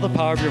me with all the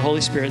power of your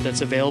Holy Spirit that's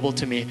available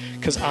to me,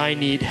 because I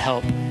need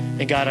help.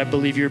 And God, I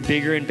believe you're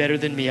bigger and better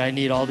than me. I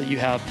need all that you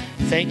have.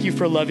 Thank you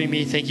for loving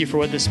me. Thank you for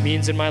what this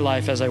means in my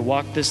life as I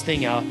walk this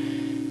thing out.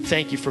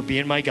 Thank you for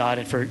being my God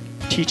and for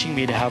teaching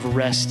me to have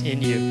rest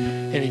in you.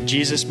 And in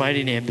Jesus'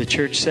 mighty name, the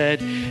church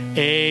said,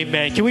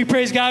 amen. Can we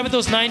praise God with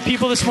those 9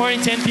 people this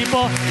morning, 10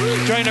 people?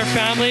 Join our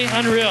family.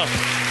 Unreal.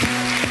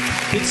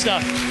 Good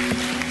stuff.